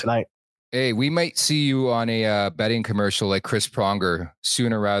with tonight. Hey, we might see you on a betting commercial like Chris Pronger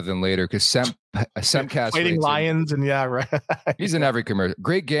sooner rather than later, because Semcast fighting lions and yeah, right. He's in every commercial.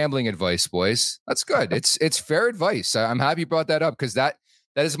 Great gambling advice, boys. That's good. It's fair advice. I'm happy you brought that up because that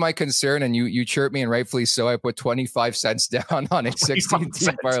is my concern. And you chirped me, and rightfully so. I put 25 cents down on a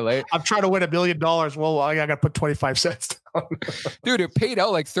 16-team parlay. I'm trying to win $1 billion. Well, I got to put 25 cents down. Dude, it paid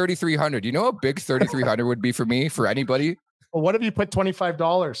out like $3,300. You know how big $3,300 would be for me, for anybody? Well, what if you put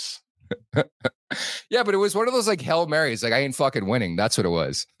 $25? Yeah, but it was one of those like Hail Marys. Like I ain't fucking winning. That's what it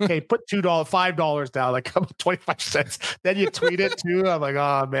was. Okay, put $5 down, like 25 cents. Then you tweet it too. I'm like,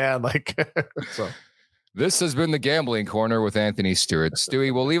 oh man, like. So. This has been the Gambling Corner with Anthony Stewart.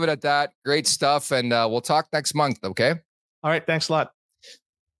 Stewie, we'll leave it at that. Great stuff, and we'll talk next month. Okay. All right. Thanks a lot.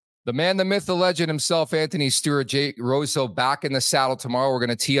 The man, the myth, the legend himself, Anthony Stewart, Jay Rosehill, back in the saddle tomorrow. We're going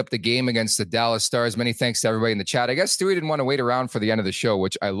to tee up the game against the Dallas Stars. Many thanks to everybody in the chat. I guess Stewie didn't want to wait around for the end of the show,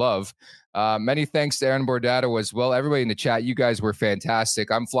 which I love. Many thanks to Aaron Bordato as well. Everybody in the chat, you guys were fantastic.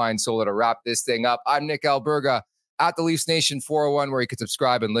 I'm flying solo to wrap this thing up. I'm Nick Alberga at the Leafs Nation 401, where you can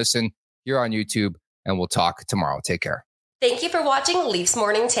subscribe and listen here on YouTube, and we'll talk tomorrow. Take care. Thank you for watching Leafs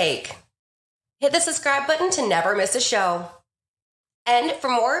Morning Take. Hit the subscribe button to never miss a show. And for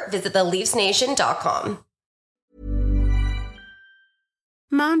more, visit theleafsnation.com.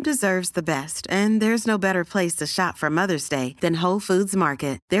 Mom deserves the best, and there's no better place to shop for Mother's Day than Whole Foods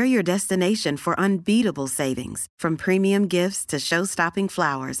Market. They're your destination for unbeatable savings, from premium gifts to show-stopping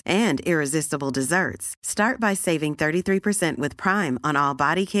flowers and irresistible desserts. Start by saving 33% with Prime on all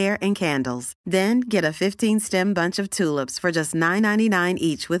body care and candles. Then get a 15-stem bunch of tulips for just $9.99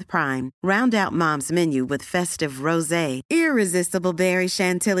 each with Prime. Round out Mom's menu with festive rosé, irresistible berry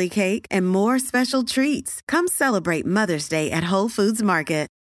chantilly cake, and more special treats. Come celebrate Mother's Day at Whole Foods Market.